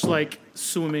not... too much like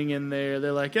swimming in there?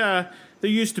 They're like, there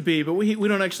used to be, but we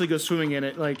don't actually go swimming in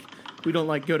it. Like, we don't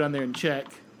like go down there and check.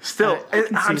 Still,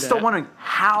 I'm still wondering,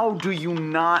 how do you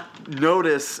not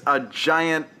notice a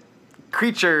giant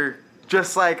creature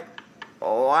just like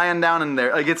lying down in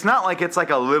there? Like, it's not like it's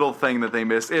like a little thing that they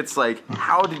missed. It's like,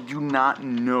 how did you not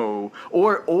know?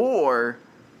 Or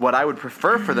what I would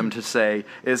prefer for them to say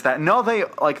is that no, they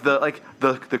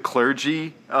the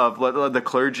clergy of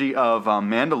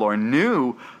Mandalore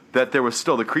knew that there was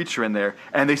still the creature in there,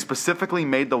 and they specifically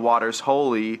made the waters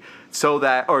holy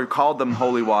or called them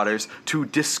holy waters to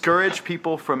discourage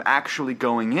people from actually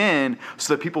going in,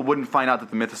 so that people wouldn't find out that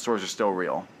the Mythosaurs are still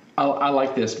real. I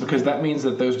like this, because that means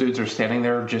that those dudes are standing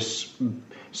there just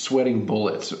sweating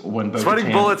bullets when Bo-Katan...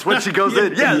 Sweating bullets when she goes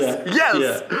in. Yes,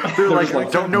 yes. Yeah. They're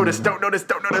like, don't notice.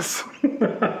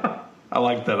 I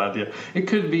like that idea. It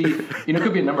could be, it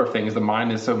could be a number of things. The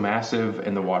mind is so massive,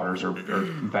 and the waters are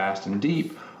vast and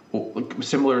deep.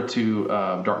 Similar to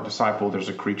Dark Disciple, there's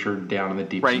a creature down in the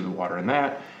deeps of the water in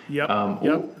that. Yep.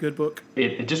 Good book.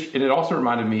 It also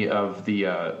reminded me of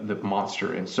the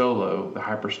monster in Solo, the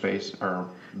hyperspace, or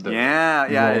the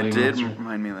it did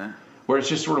remind me of that. Where it's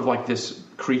just sort of like this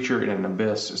creature in an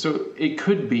abyss. So it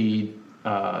could be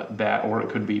that, or it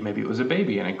could be maybe it was a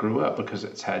baby and it grew up because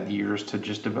it's had years to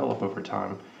just develop over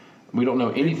time. We don't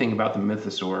know anything about the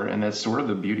Mythosaur, and that's sort of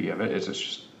the beauty of it.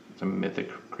 It's a mythic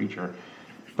creature.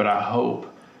 But I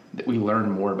hope that we learn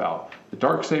more about the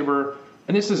Darksaber.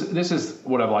 And this is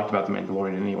what I've liked about the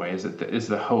Mandalorian anyway, is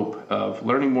the hope of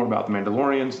learning more about the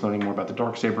Mandalorians, learning more about the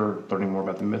Darksaber, learning more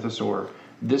about the Mythosaur.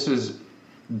 This is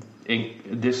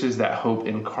that hope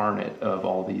incarnate of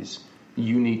all these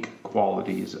unique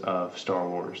qualities of Star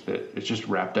Wars, that it's just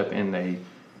wrapped up in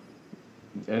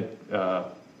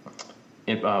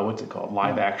what's it called,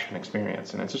 live action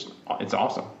experience, and it's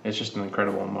awesome. It's just an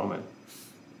incredible moment.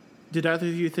 Did either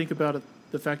of you think about it,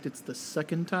 the fact it's the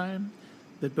second time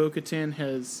that Bo-Katan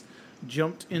has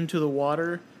jumped into the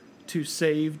water to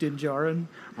save Din Djarin?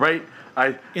 Right.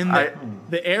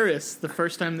 The Heiress, the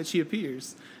first time that she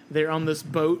appears, they're on this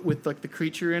boat with like the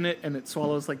creature in it, and it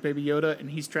swallows like Baby Yoda, and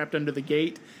he's trapped under the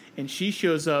gate, and she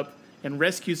shows up and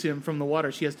rescues him from the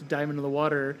water. She has to dive into the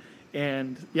water,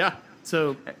 and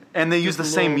and they use the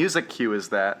same music cue as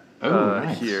that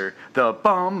nice. Here. The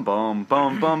bum bum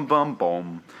bum bum bum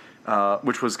bum.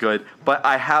 Which was good. But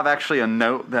I have actually a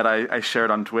note that I shared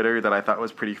on Twitter that I thought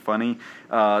was pretty funny,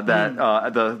 that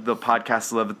the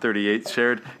podcast 1138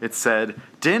 shared. It said,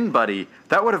 "Din, buddy,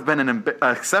 that would have been an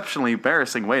exceptionally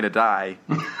embarrassing way to die."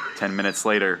 10 minutes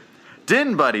later,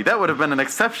 "Din, buddy, that would have been an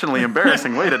exceptionally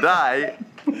embarrassing way to die."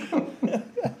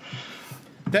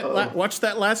 Watch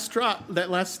that last drop. That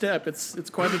last step. It's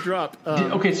quite a drop.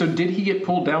 So did he get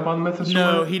pulled down by the mythosaur?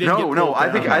 No, he didn't. No.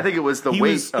 I think it was the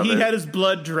weight of He it. had his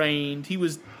blood drained. He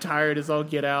was tired as all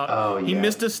get out. Oh, yeah. He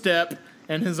missed a step,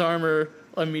 and his armor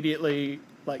immediately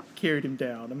carried him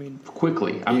down. I mean,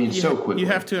 quickly. So quickly. You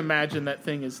have to imagine that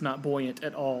thing is not buoyant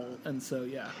at all, and so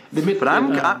yeah. But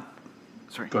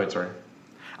sorry. Go ahead. Sorry.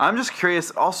 I'm just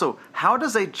curious. Also, how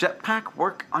does a jetpack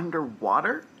work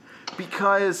underwater?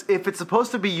 Because if it's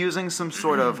supposed to be using some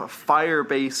sort of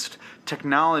fire-based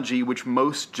technology, which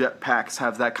most jetpacks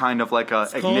have that kind of like a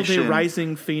It's ignition. called a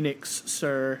rising phoenix,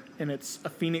 sir, and a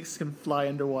phoenix can fly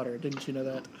underwater. Didn't you know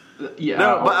that? Yeah.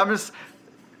 No, but I'm just.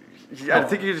 I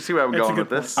think you can see where I'm going with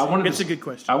this. It's a good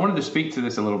question. I wanted to speak to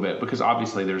this a little bit because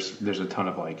obviously there's a ton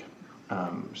of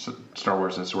Star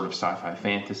Wars as sort of sci-fi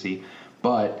fantasy,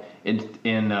 but in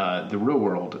the real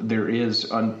world there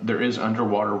is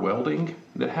underwater welding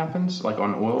that happens like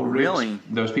on oil rigs. Really?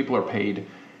 Those people are paid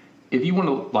if you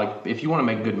want to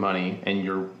make good money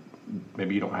and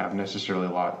maybe you don't have necessarily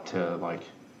a lot to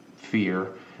fear.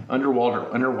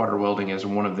 Underwater welding is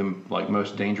one of the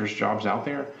most dangerous jobs out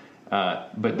there.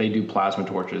 But they do plasma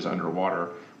torches underwater,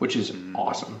 which is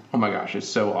awesome. Oh my gosh, it's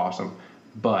so awesome.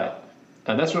 But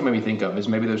that's what made me think of is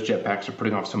maybe those jetpacks are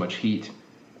putting off so much heat.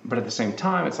 But at the same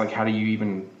time, it's how do you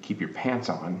even keep your pants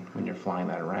on when you're flying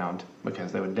that around?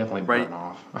 Because they would definitely burn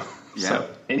off. Yeah. So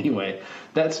anyway,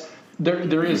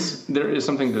 there is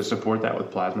something to support that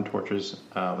with plasma torches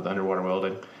with underwater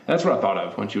welding. That's what I thought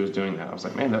of when she was doing that. I was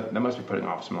like, man, that must be putting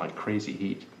off some crazy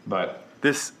heat. But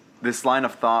This line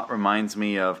of thought reminds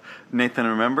me of, Nathan,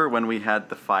 remember when we had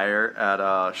the fire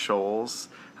at Shoals,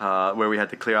 where we had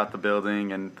to clear out the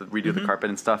building and redo the carpet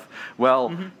and stuff?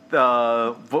 Well,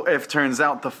 it turns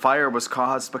out the fire was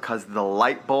caused because the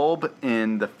light bulb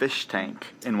in the fish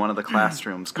tank in one of the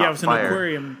classrooms caught fire. It was an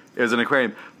aquarium. It was an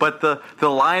aquarium. But the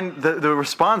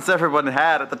response everyone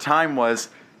had at the time was,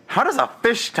 how does a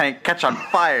fish tank catch on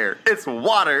fire? It's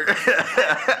water.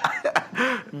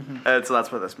 And so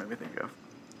that's what this made me think of.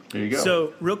 there you go.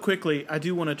 So real quickly, I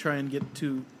do want to try and get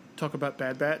to talk about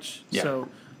Bad Batch. Yeah. So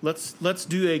let's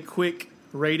do a quick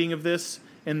rating of this,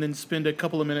 and then spend a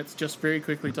couple of minutes just very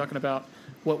quickly talking about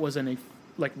what was a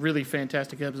really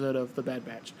fantastic episode of the Bad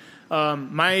Batch.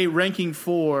 My ranking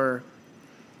for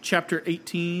Chapter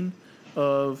 18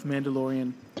 of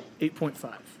Mandalorian,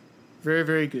 8.5. Very,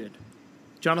 very good.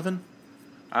 Jonathan?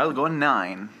 I'll go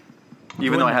 9,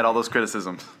 even though I had all those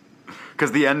criticisms.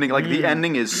 Because the ending, the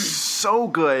ending is so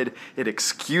good, it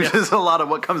excuses a lot of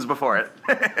what comes before it.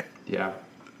 Yeah.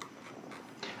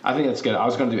 I think that's good. I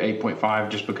was going to do 8.5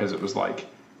 just because it was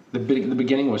the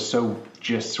beginning was so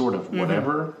just sort of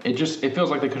whatever. It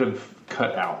feels like they could have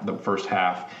cut out the first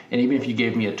half. And even if you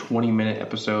gave me a 20-minute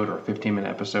episode or a 15-minute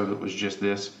episode that was just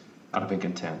this, I'd have been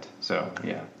content. So,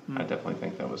 yeah, I definitely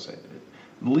think that was at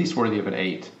least worthy of an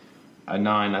 8. A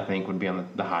 9, I think, would be on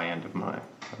the high end of my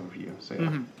review. So,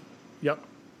 yeah. Yep.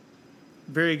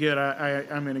 Very good.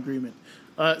 I'm in agreement.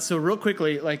 So real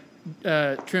quickly,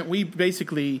 Trent, we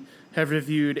basically have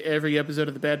reviewed every episode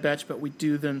of the Bad Batch, but we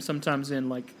do them sometimes in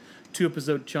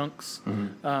 2-episode chunks,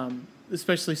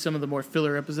 especially some of the more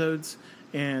filler episodes.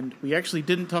 And we actually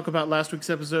didn't talk about last week's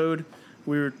episode.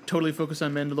 We were totally focused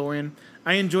on Mandalorian.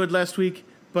 I enjoyed last week,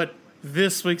 but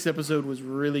this week's episode was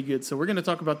really good. So we're going to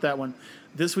talk about that one.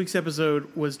 This week's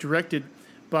episode was directed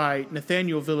by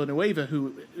Nathaniel Villanueva,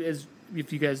 who, as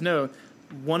if you guys know,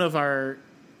 one of our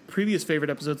previous favorite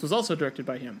episodes was also directed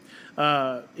by him.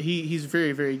 He's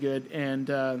very, very good, and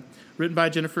written by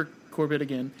Jennifer Corbett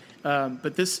again.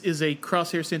 But this is a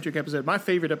Crosshair-centric episode. My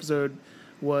favorite episode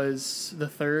was the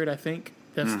third, I think.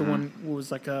 That's the one that was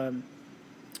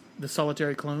the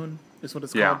Solitary Clone is what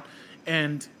it's called.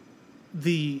 And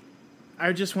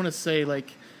I just want to say,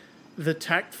 the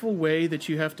tactful way that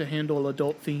you have to handle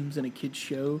adult themes in a kid's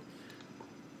show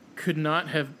could not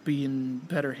have been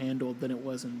better handled than it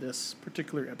was in this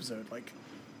particular episode.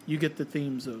 You get the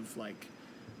themes of,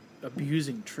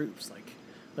 abusing troops.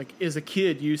 As a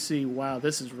kid, you see, wow,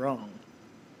 this is wrong.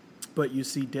 But you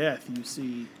see death, you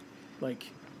see,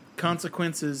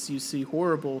 consequences, you see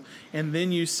horrible, and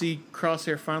then you see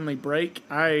Crosshair finally break.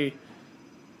 I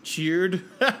cheered.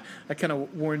 I kind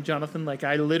of warned Jonathan,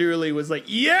 I literally was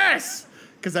yes!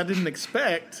 Because I didn't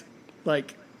expect,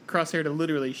 Crosshair to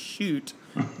literally shoot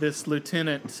this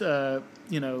lieutenant,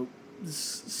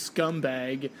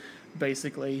 scumbag,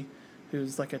 basically,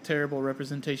 who's a terrible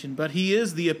representation. But he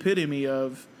is the epitome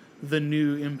of the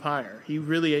new Empire. He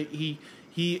really,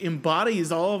 he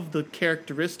embodies all of the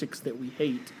characteristics that we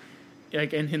hate.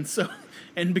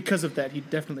 And because of that, he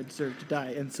definitely deserved to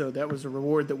die. And so that was a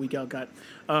reward that we got.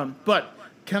 But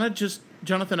kind of just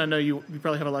Jonathan, I know you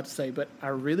probably have a lot to say, but I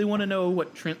really want to know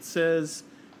what Trent says,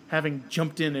 having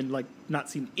jumped in and like not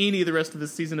seen any of the rest of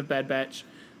this season of Bad Batch,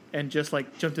 and just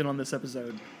like jumped in on this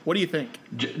episode. What do you think?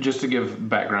 Just to give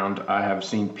background, I have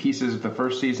seen pieces of the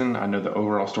first season. I know the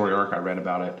overall story arc. I read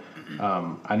about it.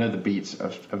 I know the beats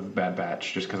of Bad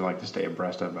Batch just because I like to stay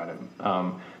abreast about it.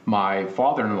 My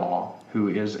father-in-law, who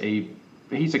is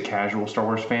he's a casual Star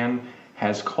Wars fan,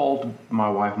 has called my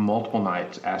wife multiple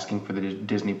nights asking for the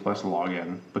Disney Plus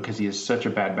login because he is such a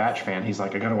Bad Batch fan. He's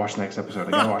like, I gotta watch the next episode.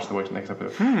 I gotta watch the next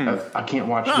episode. I can't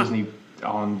watch Disney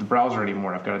on the browser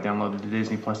anymore. I've got to download the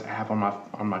Disney Plus app on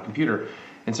my computer.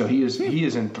 And so he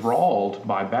is enthralled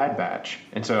by Bad Batch.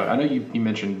 And so I know you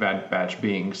mentioned Bad Batch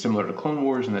being similar to Clone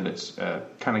Wars and that it's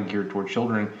kind of geared toward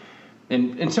children.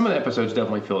 And some of the episodes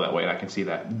definitely feel that way, and I can see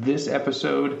that. This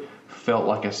episode felt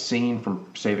like a scene from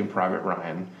Saving Private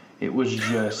Ryan. It was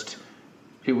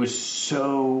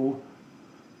so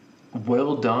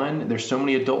well done. There's so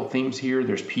many adult themes here.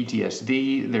 There's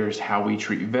PTSD. There's how we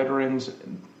treat veterans.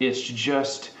 It's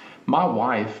just, my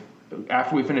wife,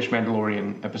 after we finished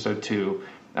Mandalorian episode 2,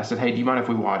 I said, hey, do you mind if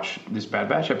we watch this Bad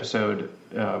Batch episode?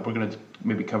 We're going to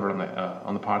maybe cover it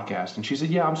on the podcast. And she said,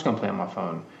 yeah, I'm just going to play on my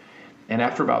phone. And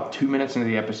after about 2 minutes into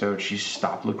the episode, she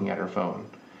stopped looking at her phone.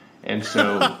 And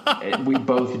so we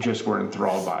both just were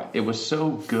enthralled by it. It was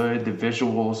so good. The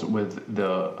visuals with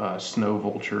the snow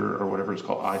vulture or whatever it's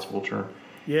called, ice vulture.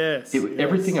 Yes.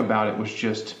 Everything about it was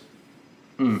just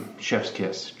chef's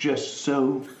kiss. Just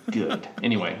so good.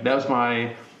 Anyway, that was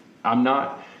my. I'm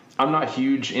not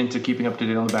huge into keeping up to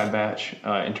date on the Bad Batch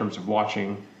in terms of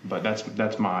watching, but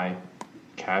that's my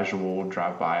casual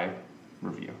drive-by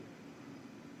review.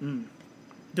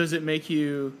 Does it make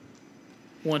you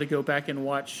want to go back and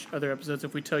watch other episodes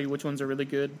if we tell you which ones are really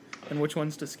good and which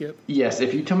ones to skip? Yes,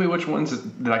 if you tell me which ones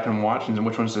that I can watch and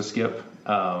which ones to skip,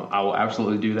 I will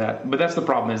absolutely do that. But that's the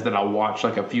problem, is that I'll watch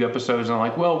like a few episodes and I'm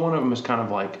like, well, one of them is kind of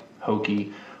like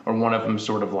hokey, or one of them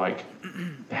sort of like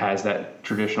has that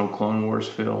traditional Clone Wars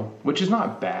feel, which is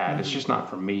not bad. It's just not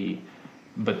for me.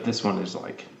 But this one is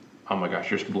like, oh my gosh,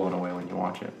 you're just blown away when you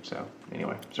watch it. So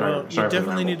anyway, sorry. Well, you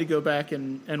definitely need to go back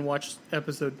and watch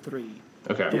episode 3.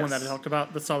 Okay. The one that I talked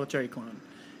about, the solitary clone.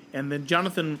 And then,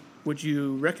 Jonathan, would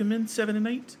you recommend 7 and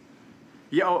 8?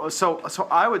 Yeah, so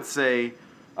I would say,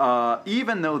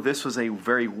 even though this was a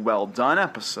very well done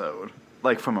episode,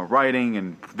 like from a writing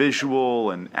and visual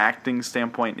and acting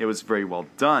standpoint, it was very well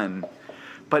done.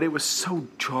 But it was so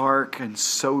dark and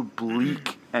so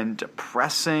bleak and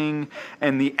depressing,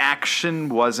 and the action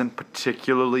wasn't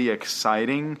particularly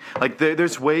exciting. Like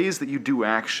there's ways that you do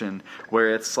action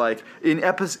where it's like in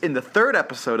the third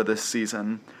episode of this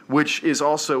season, which is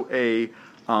also a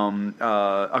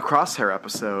Crosshair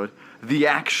episode, the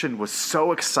action was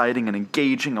so exciting and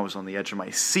engaging. I was on the edge of my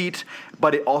seat,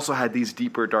 but it also had these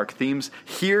deeper, dark themes.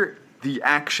 Here, the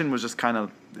action was just kind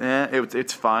of,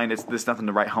 it's fine. There's nothing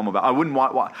to write home about. I wouldn't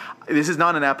want. This is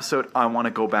not an episode I want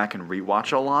to go back and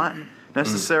rewatch a lot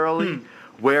necessarily.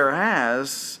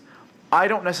 Whereas I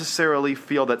don't necessarily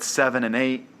feel that 7 and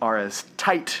 8 are as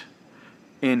tight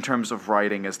in terms of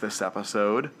writing as this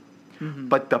episode,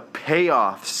 but the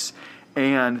payoffs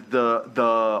and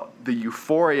the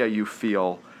euphoria you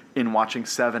feel in watching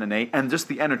 7 and 8, and just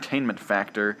the entertainment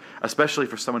factor, especially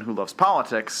for someone who loves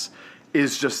politics,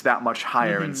 is just that much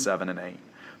higher in 7 and 8.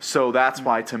 So that's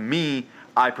why, to me,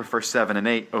 I prefer 7 and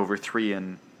 8 over 3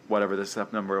 and whatever this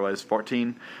number was,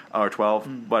 14 or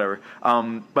 12, whatever.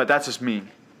 But that's just me.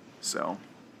 So.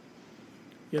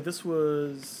 Yeah, this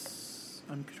was...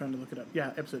 I'm trying to look it up. Yeah,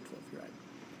 episode 12, you're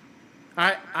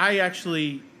right. I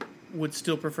actually would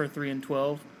still prefer 3 and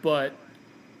 12, but,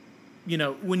 you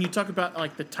know, when you talk about,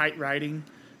 like, the tight writing,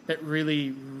 that really,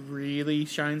 really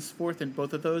shines forth in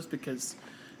both of those, because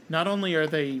not only are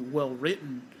they well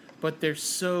written, but they're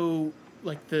so,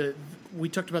 like, we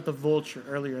talked about the vulture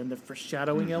earlier and the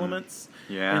foreshadowing elements.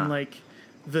 Yeah. And, like,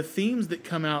 the themes that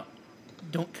come out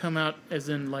don't come out as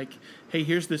in, like, hey,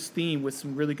 here's this theme with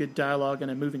some really good dialogue and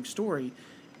a moving story.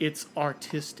 It's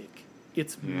artistic.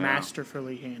 It's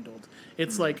masterfully handled.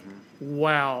 It's like,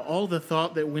 wow, all the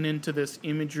thought that went into this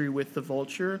imagery with the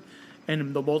vulture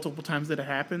and the multiple times that it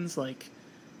happens, like,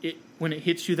 when it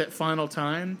hits you that final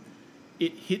time,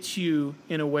 it hits you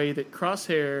in a way that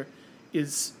Crosshair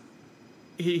is,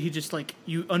 he just, like,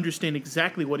 you understand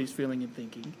exactly what he's feeling and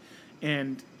thinking,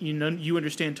 and you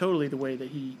understand totally the way that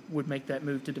he would make that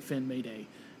move to defend Mayday.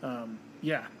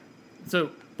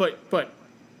 So, but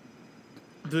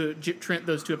Trent,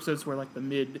 those two episodes were like the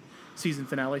mid-season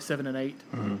finale, 7 and 8,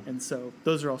 and so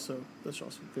those are also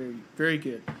very, very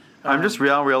good. I'm just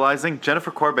realizing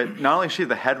Jennifer Corbett, not only is she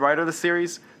the head writer of the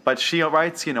series, but she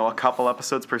writes, a couple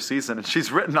episodes per season, and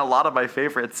she's written a lot of my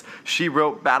favorites. She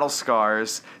wrote Battle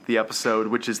Scars, the episode,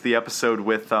 which is the episode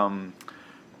with when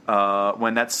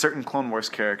that certain Clone Wars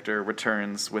character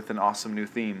returns with an awesome new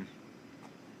theme.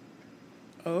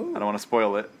 Oh. I don't want to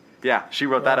spoil it. Yeah, she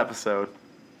wrote that episode.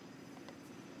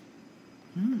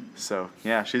 So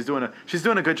yeah, she's doing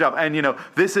a good job, and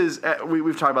this is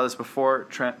we've talked about this before,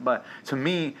 Trent. But to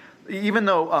me, even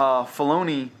though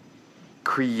Filoni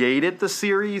created the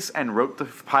series and wrote the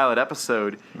pilot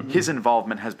episode, his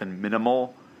involvement has been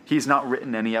minimal. He's not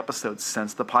written any episodes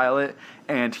since the pilot,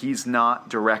 and he's not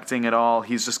directing at all.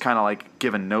 He's just kind of like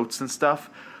giving notes and stuff.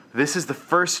 This is the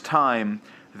first time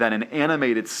that an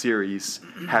animated series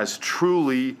has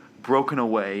truly broken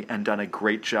away and done a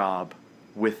great job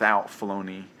without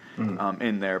Filoni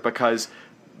in there, because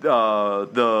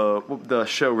the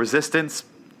show Resistance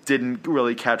didn't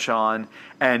really catch on,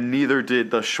 and neither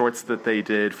did the shorts that they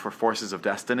did for Forces of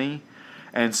Destiny.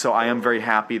 And so I am very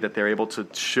happy that they're able to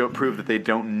prove that they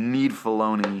don't need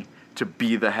Filoni to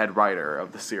be the head writer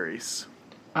of the series.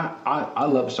 I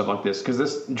love stuff like this,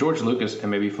 because George Lucas,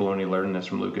 and maybe Filoni learned this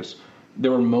from Lucas, there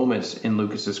were moments in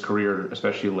Lucas's career,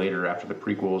 especially later after the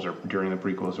prequels or during the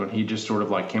prequels, when he just sort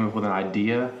of like came up with an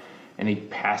idea and he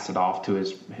passed it off to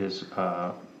his his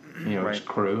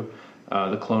crew.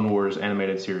 The Clone Wars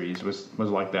animated series was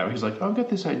like that. He's like, I've got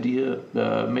this idea.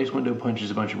 Mace Windu punches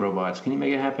a bunch of robots. Can you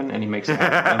make it happen? And he makes it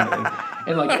happen.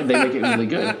 and like they make it really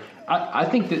good. I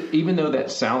think that even though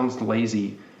that sounds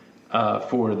lazy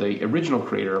for the original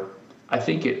creator, I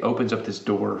think it opens up this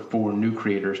door for new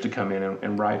creators to come in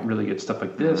and write really good stuff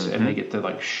like this, and they get to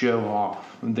like show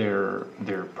off their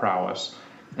prowess.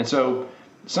 And so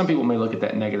some people may look at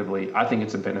that negatively. I think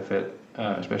it's a benefit,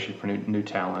 especially for new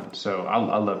talent. So I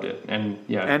loved it, and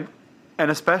yeah. And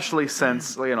especially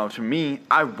since, to me,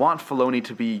 I want Filoni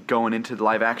to be going into the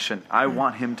live action. I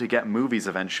want him to get movies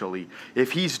eventually.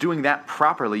 If he's doing that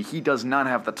properly, he does not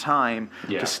have the time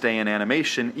to stay in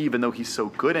animation, even though he's so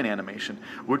good in animation,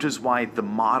 which is why the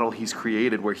model he's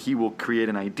created, where he will create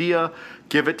an idea,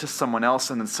 give it to someone else,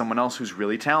 and then someone else who's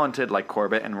really talented, like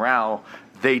Corbett and Rao,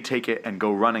 they take it and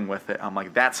go running with it. I'm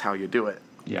like, that's how you do it.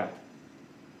 Yeah.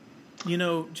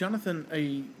 Jonathan,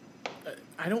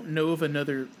 I don't know of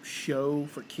another show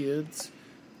for kids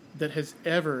that has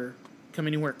ever come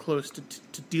anywhere close to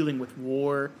dealing with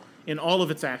war in all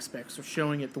of its aspects, or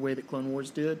showing it the way that Clone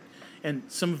Wars did. And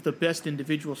some of the best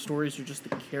individual stories are just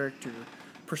the character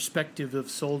perspective of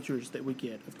soldiers that we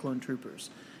get, of clone troopers.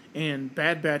 And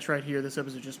Bad Batch right here, this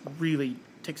episode just really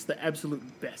takes the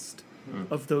absolute best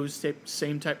of those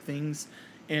same type things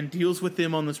and deals with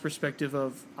them on this perspective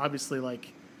of, obviously,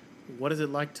 like, what is it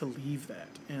like to leave that?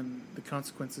 And the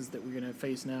consequences that we're going to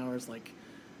face now is like,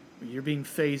 you're being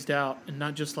phased out, and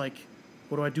not just like,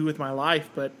 what do I do with my life?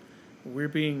 But we're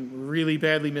being really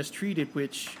badly mistreated,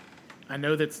 which I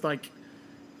know that's like,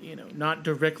 not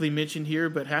directly mentioned here,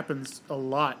 but happens a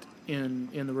lot in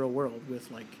the real world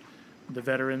with like the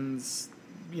veterans,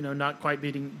 not quite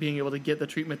being able to get the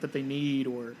treatment that they need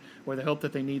or the help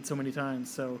that they need so many times.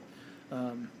 So,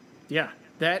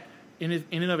 that in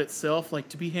and of itself, like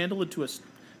to be handled into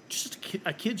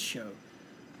a kid's show.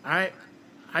 I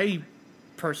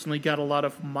personally got a lot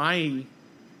of my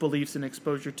beliefs and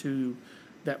exposure to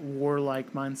that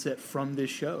warlike mindset from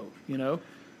this show.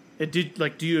 It did.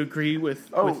 Like, do you agree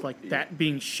with like that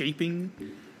being shaping?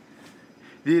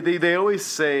 They always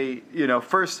say,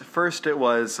 first it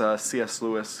was C.S.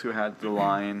 Lewis who had the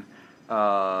line,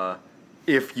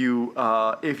 if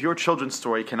your children's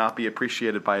story cannot be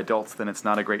appreciated by adults, then it's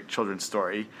not a great children's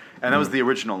story. And that was the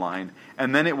original line.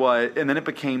 And then it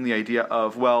became the idea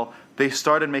of, well, they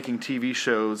started making TV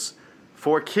shows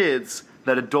for kids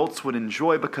that adults would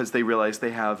enjoy because they realized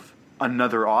they have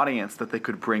another audience that they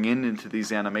could bring into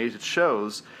these animated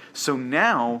shows. So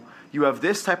now you have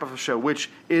this type of a show, which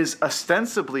is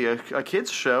ostensibly a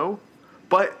kids show,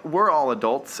 but we're all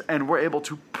adults, and we're able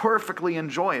to perfectly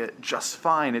enjoy it just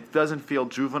fine. It doesn't feel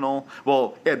juvenile.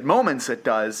 Well, at moments it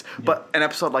does, but an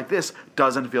episode like this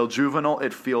doesn't feel juvenile.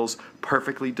 It feels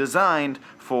perfectly designed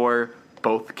for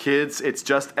both kids. It's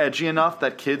just edgy enough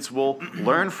that kids will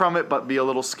learn from it but be a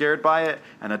little scared by it,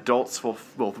 and adults will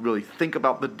really think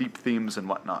about the deep themes and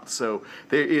whatnot. So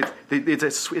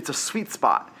it's a sweet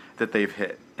spot that they've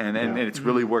hit, and it's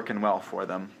really working well for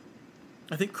them.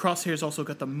 I think Crosshair's also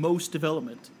got the most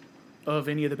development of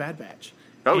any of the Bad Batch.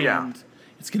 Oh, and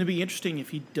it's going to be interesting if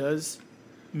he does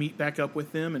meet back up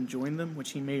with them and join them,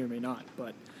 which he may or may not.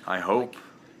 But I hope.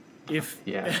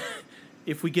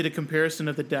 If we get a comparison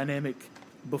of the dynamic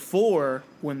before,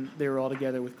 when they were all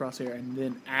together with Crosshair, and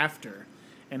then after,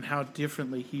 and how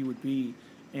differently he would be.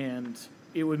 And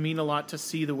it would mean a lot to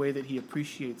see the way that he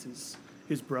appreciates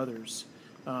his brothers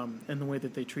and the way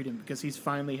that they treat him, because he's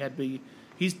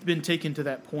been taken to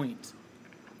that point,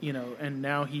 and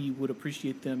now he would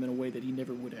appreciate them in a way that he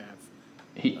never would have.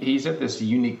 He's at this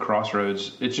unique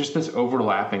crossroads. It's just this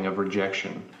overlapping of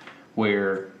rejection,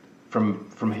 where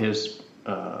from his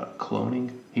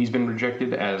cloning, he's been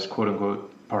rejected as quote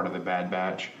unquote part of the Bad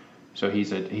Batch. So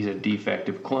he's a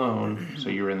defective clone. So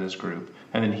you're in this group,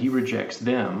 and then he rejects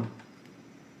them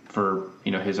for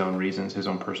his own reasons, his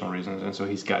own personal reasons, and so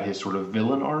he's got his sort of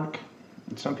villain arc,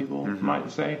 some people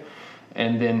might say,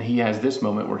 and then he has this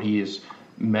moment where he is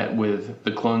met with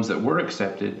the clones that were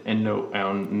accepted and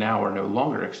now are no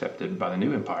longer accepted by the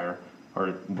new Empire, or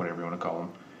whatever you want to call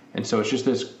them. And so it's just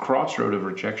this crossroad of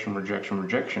rejection.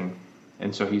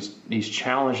 And so he's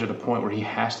challenged at a point where he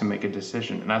has to make a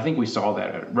decision. And I think we saw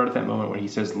that right at that moment when he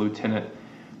says lieutenant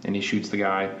and he shoots the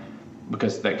guy,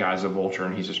 because that guy's a vulture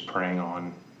and he's just preying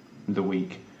on the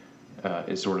weak,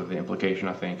 is sort of the implication,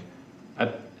 I think.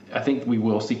 I think we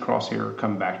will see Crosshair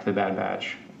come back to the Bad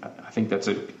Batch. I think that's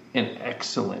an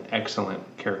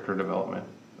excellent character development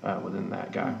within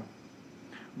that guy.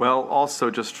 Well, also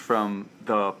just from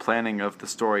the planning of the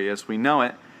story as we know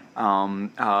it,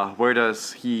 where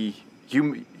does he...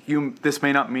 this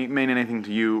may not mean anything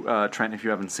to you, Trent, if you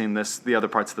haven't seen the other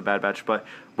parts of the Bad Batch, but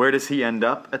where does he end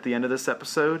up at the end of this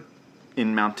episode?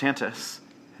 In Mount Tantus.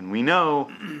 And we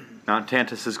know Mount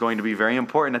Tantus is going to be very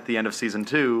important at the end of Season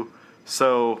 2,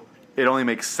 so it only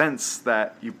makes sense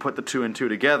that you put the 2 and 2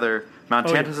 together. Mount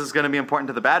Tantus is going to be important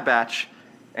to the Bad Batch,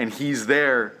 and he's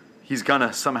there. He's going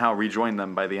to somehow rejoin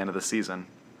them by the end of the season.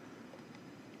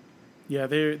 Yeah,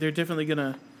 they're definitely going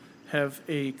to have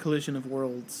a collision of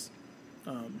worlds.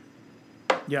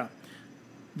 Yeah.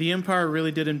 The Empire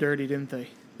really did him dirty, didn't they?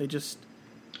 They just,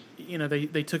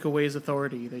 they took away his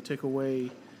authority. They took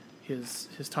away his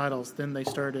titles. Then they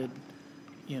started,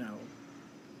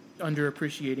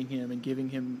 underappreciating him and giving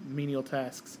him menial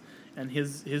tasks. And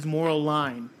his moral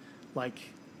line,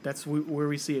 that's where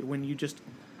we see it, when you just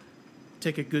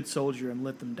take a good soldier and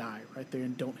let them die right there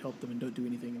and don't help them and don't do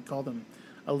anything and call them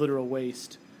a literal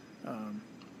waste.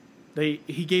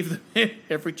 He gave them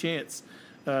every chance.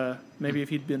 Maybe if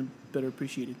he'd been better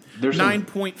appreciated.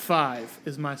 9.5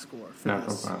 is my score for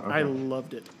this. Okay. I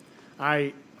loved it.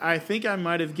 I think I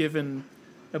might have given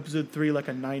episode 3 like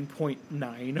a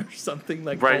 9.9 or something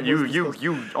like. Right,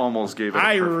 you almost gave it.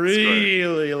 I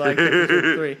really liked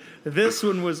episode 3. This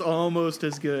one was almost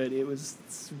as good. It was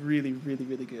really, really,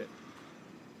 really good.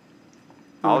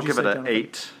 I'll give it an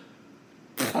 8.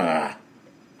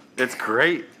 It's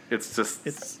great. It's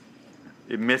just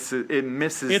it misses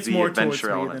it's the more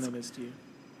adventure elements. Than it is to you.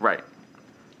 Right.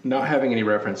 Not having any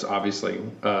reference, obviously,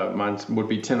 mine would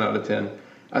be 10 out of 10.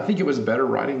 I think it was better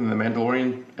writing than The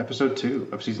Mandalorian episode 2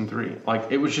 of season 3.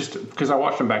 It was just because I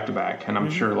watched them back to back, and I'm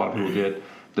sure a lot of people did.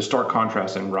 The stark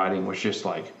contrast in writing was just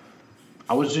I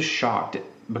was just shocked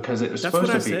because it was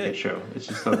supposed to be a good show. It's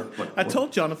just I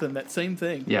told Jonathan that same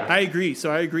thing. Yeah, I agree.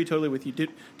 So I agree totally with you.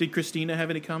 Did Christina have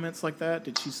any comments like that?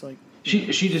 Did she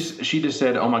She just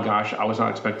said, "Oh my gosh, I was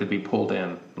not expected to be pulled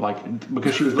in,"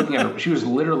 because she was looking at she was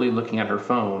literally looking at her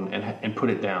phone and put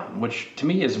it down, which to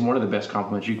me is one of the best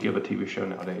compliments you can give a TV show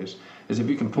nowadays. Is if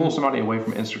you can pull somebody away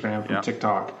from Instagram, from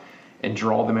TikTok, and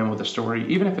draw them in with a story,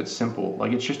 even if it's simple,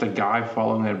 it's just a guy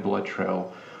following that blood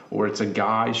trail, or it's a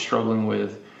guy struggling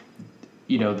with,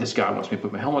 this guy wants me to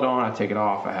put my helmet on, I take it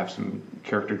off, I have some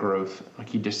character growth,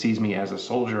 he just sees me as a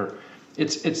soldier.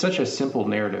 It's such a simple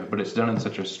narrative, but it's done in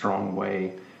such a strong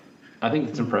way. I think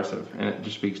it's impressive, and it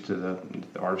just speaks to the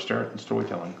art of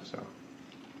storytelling. So,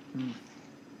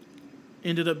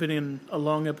 ended up being a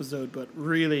long episode, but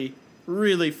really,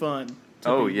 really fun.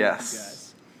 Oh yes.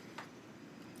 Guys.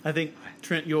 I think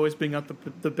Trent, you always bring out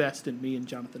the best in me and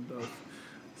Jonathan both.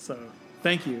 So,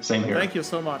 thank you. Same here. Thank you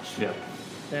so much. Yeah.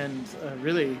 And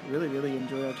really, really, really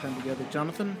enjoy our time together.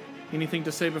 Jonathan, anything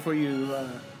to say before you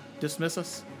dismiss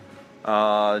us?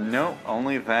 No,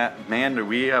 only that, man,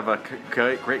 we have a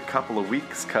great couple of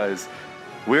weeks, because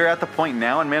we're at the point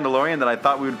now in Mandalorian that I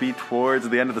thought we would be towards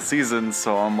the end of the season,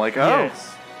 so I'm like,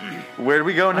 yes. Where do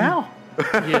we go now?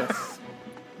 Yes.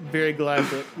 Very glad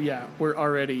that, we're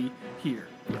already here.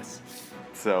 Yes.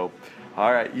 So,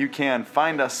 all right, you can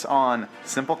find us on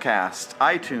Simplecast,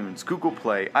 iTunes, Google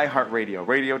Play, iHeartRadio,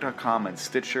 Radio.com, and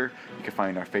Stitcher. You can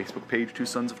find our Facebook page, Two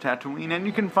Sons of Tatooine, and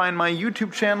you can find my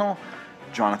YouTube channel,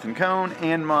 Jonathan Cohn,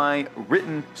 and my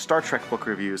written Star Trek book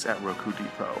reviews at Roku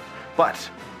Depot. But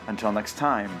until next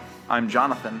time, I'm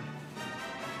Jonathan.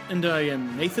 And I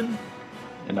am Nathan.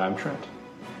 And I'm Trent.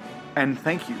 And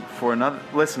thank you for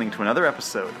listening to another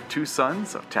episode of Two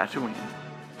Sons of Tatooine.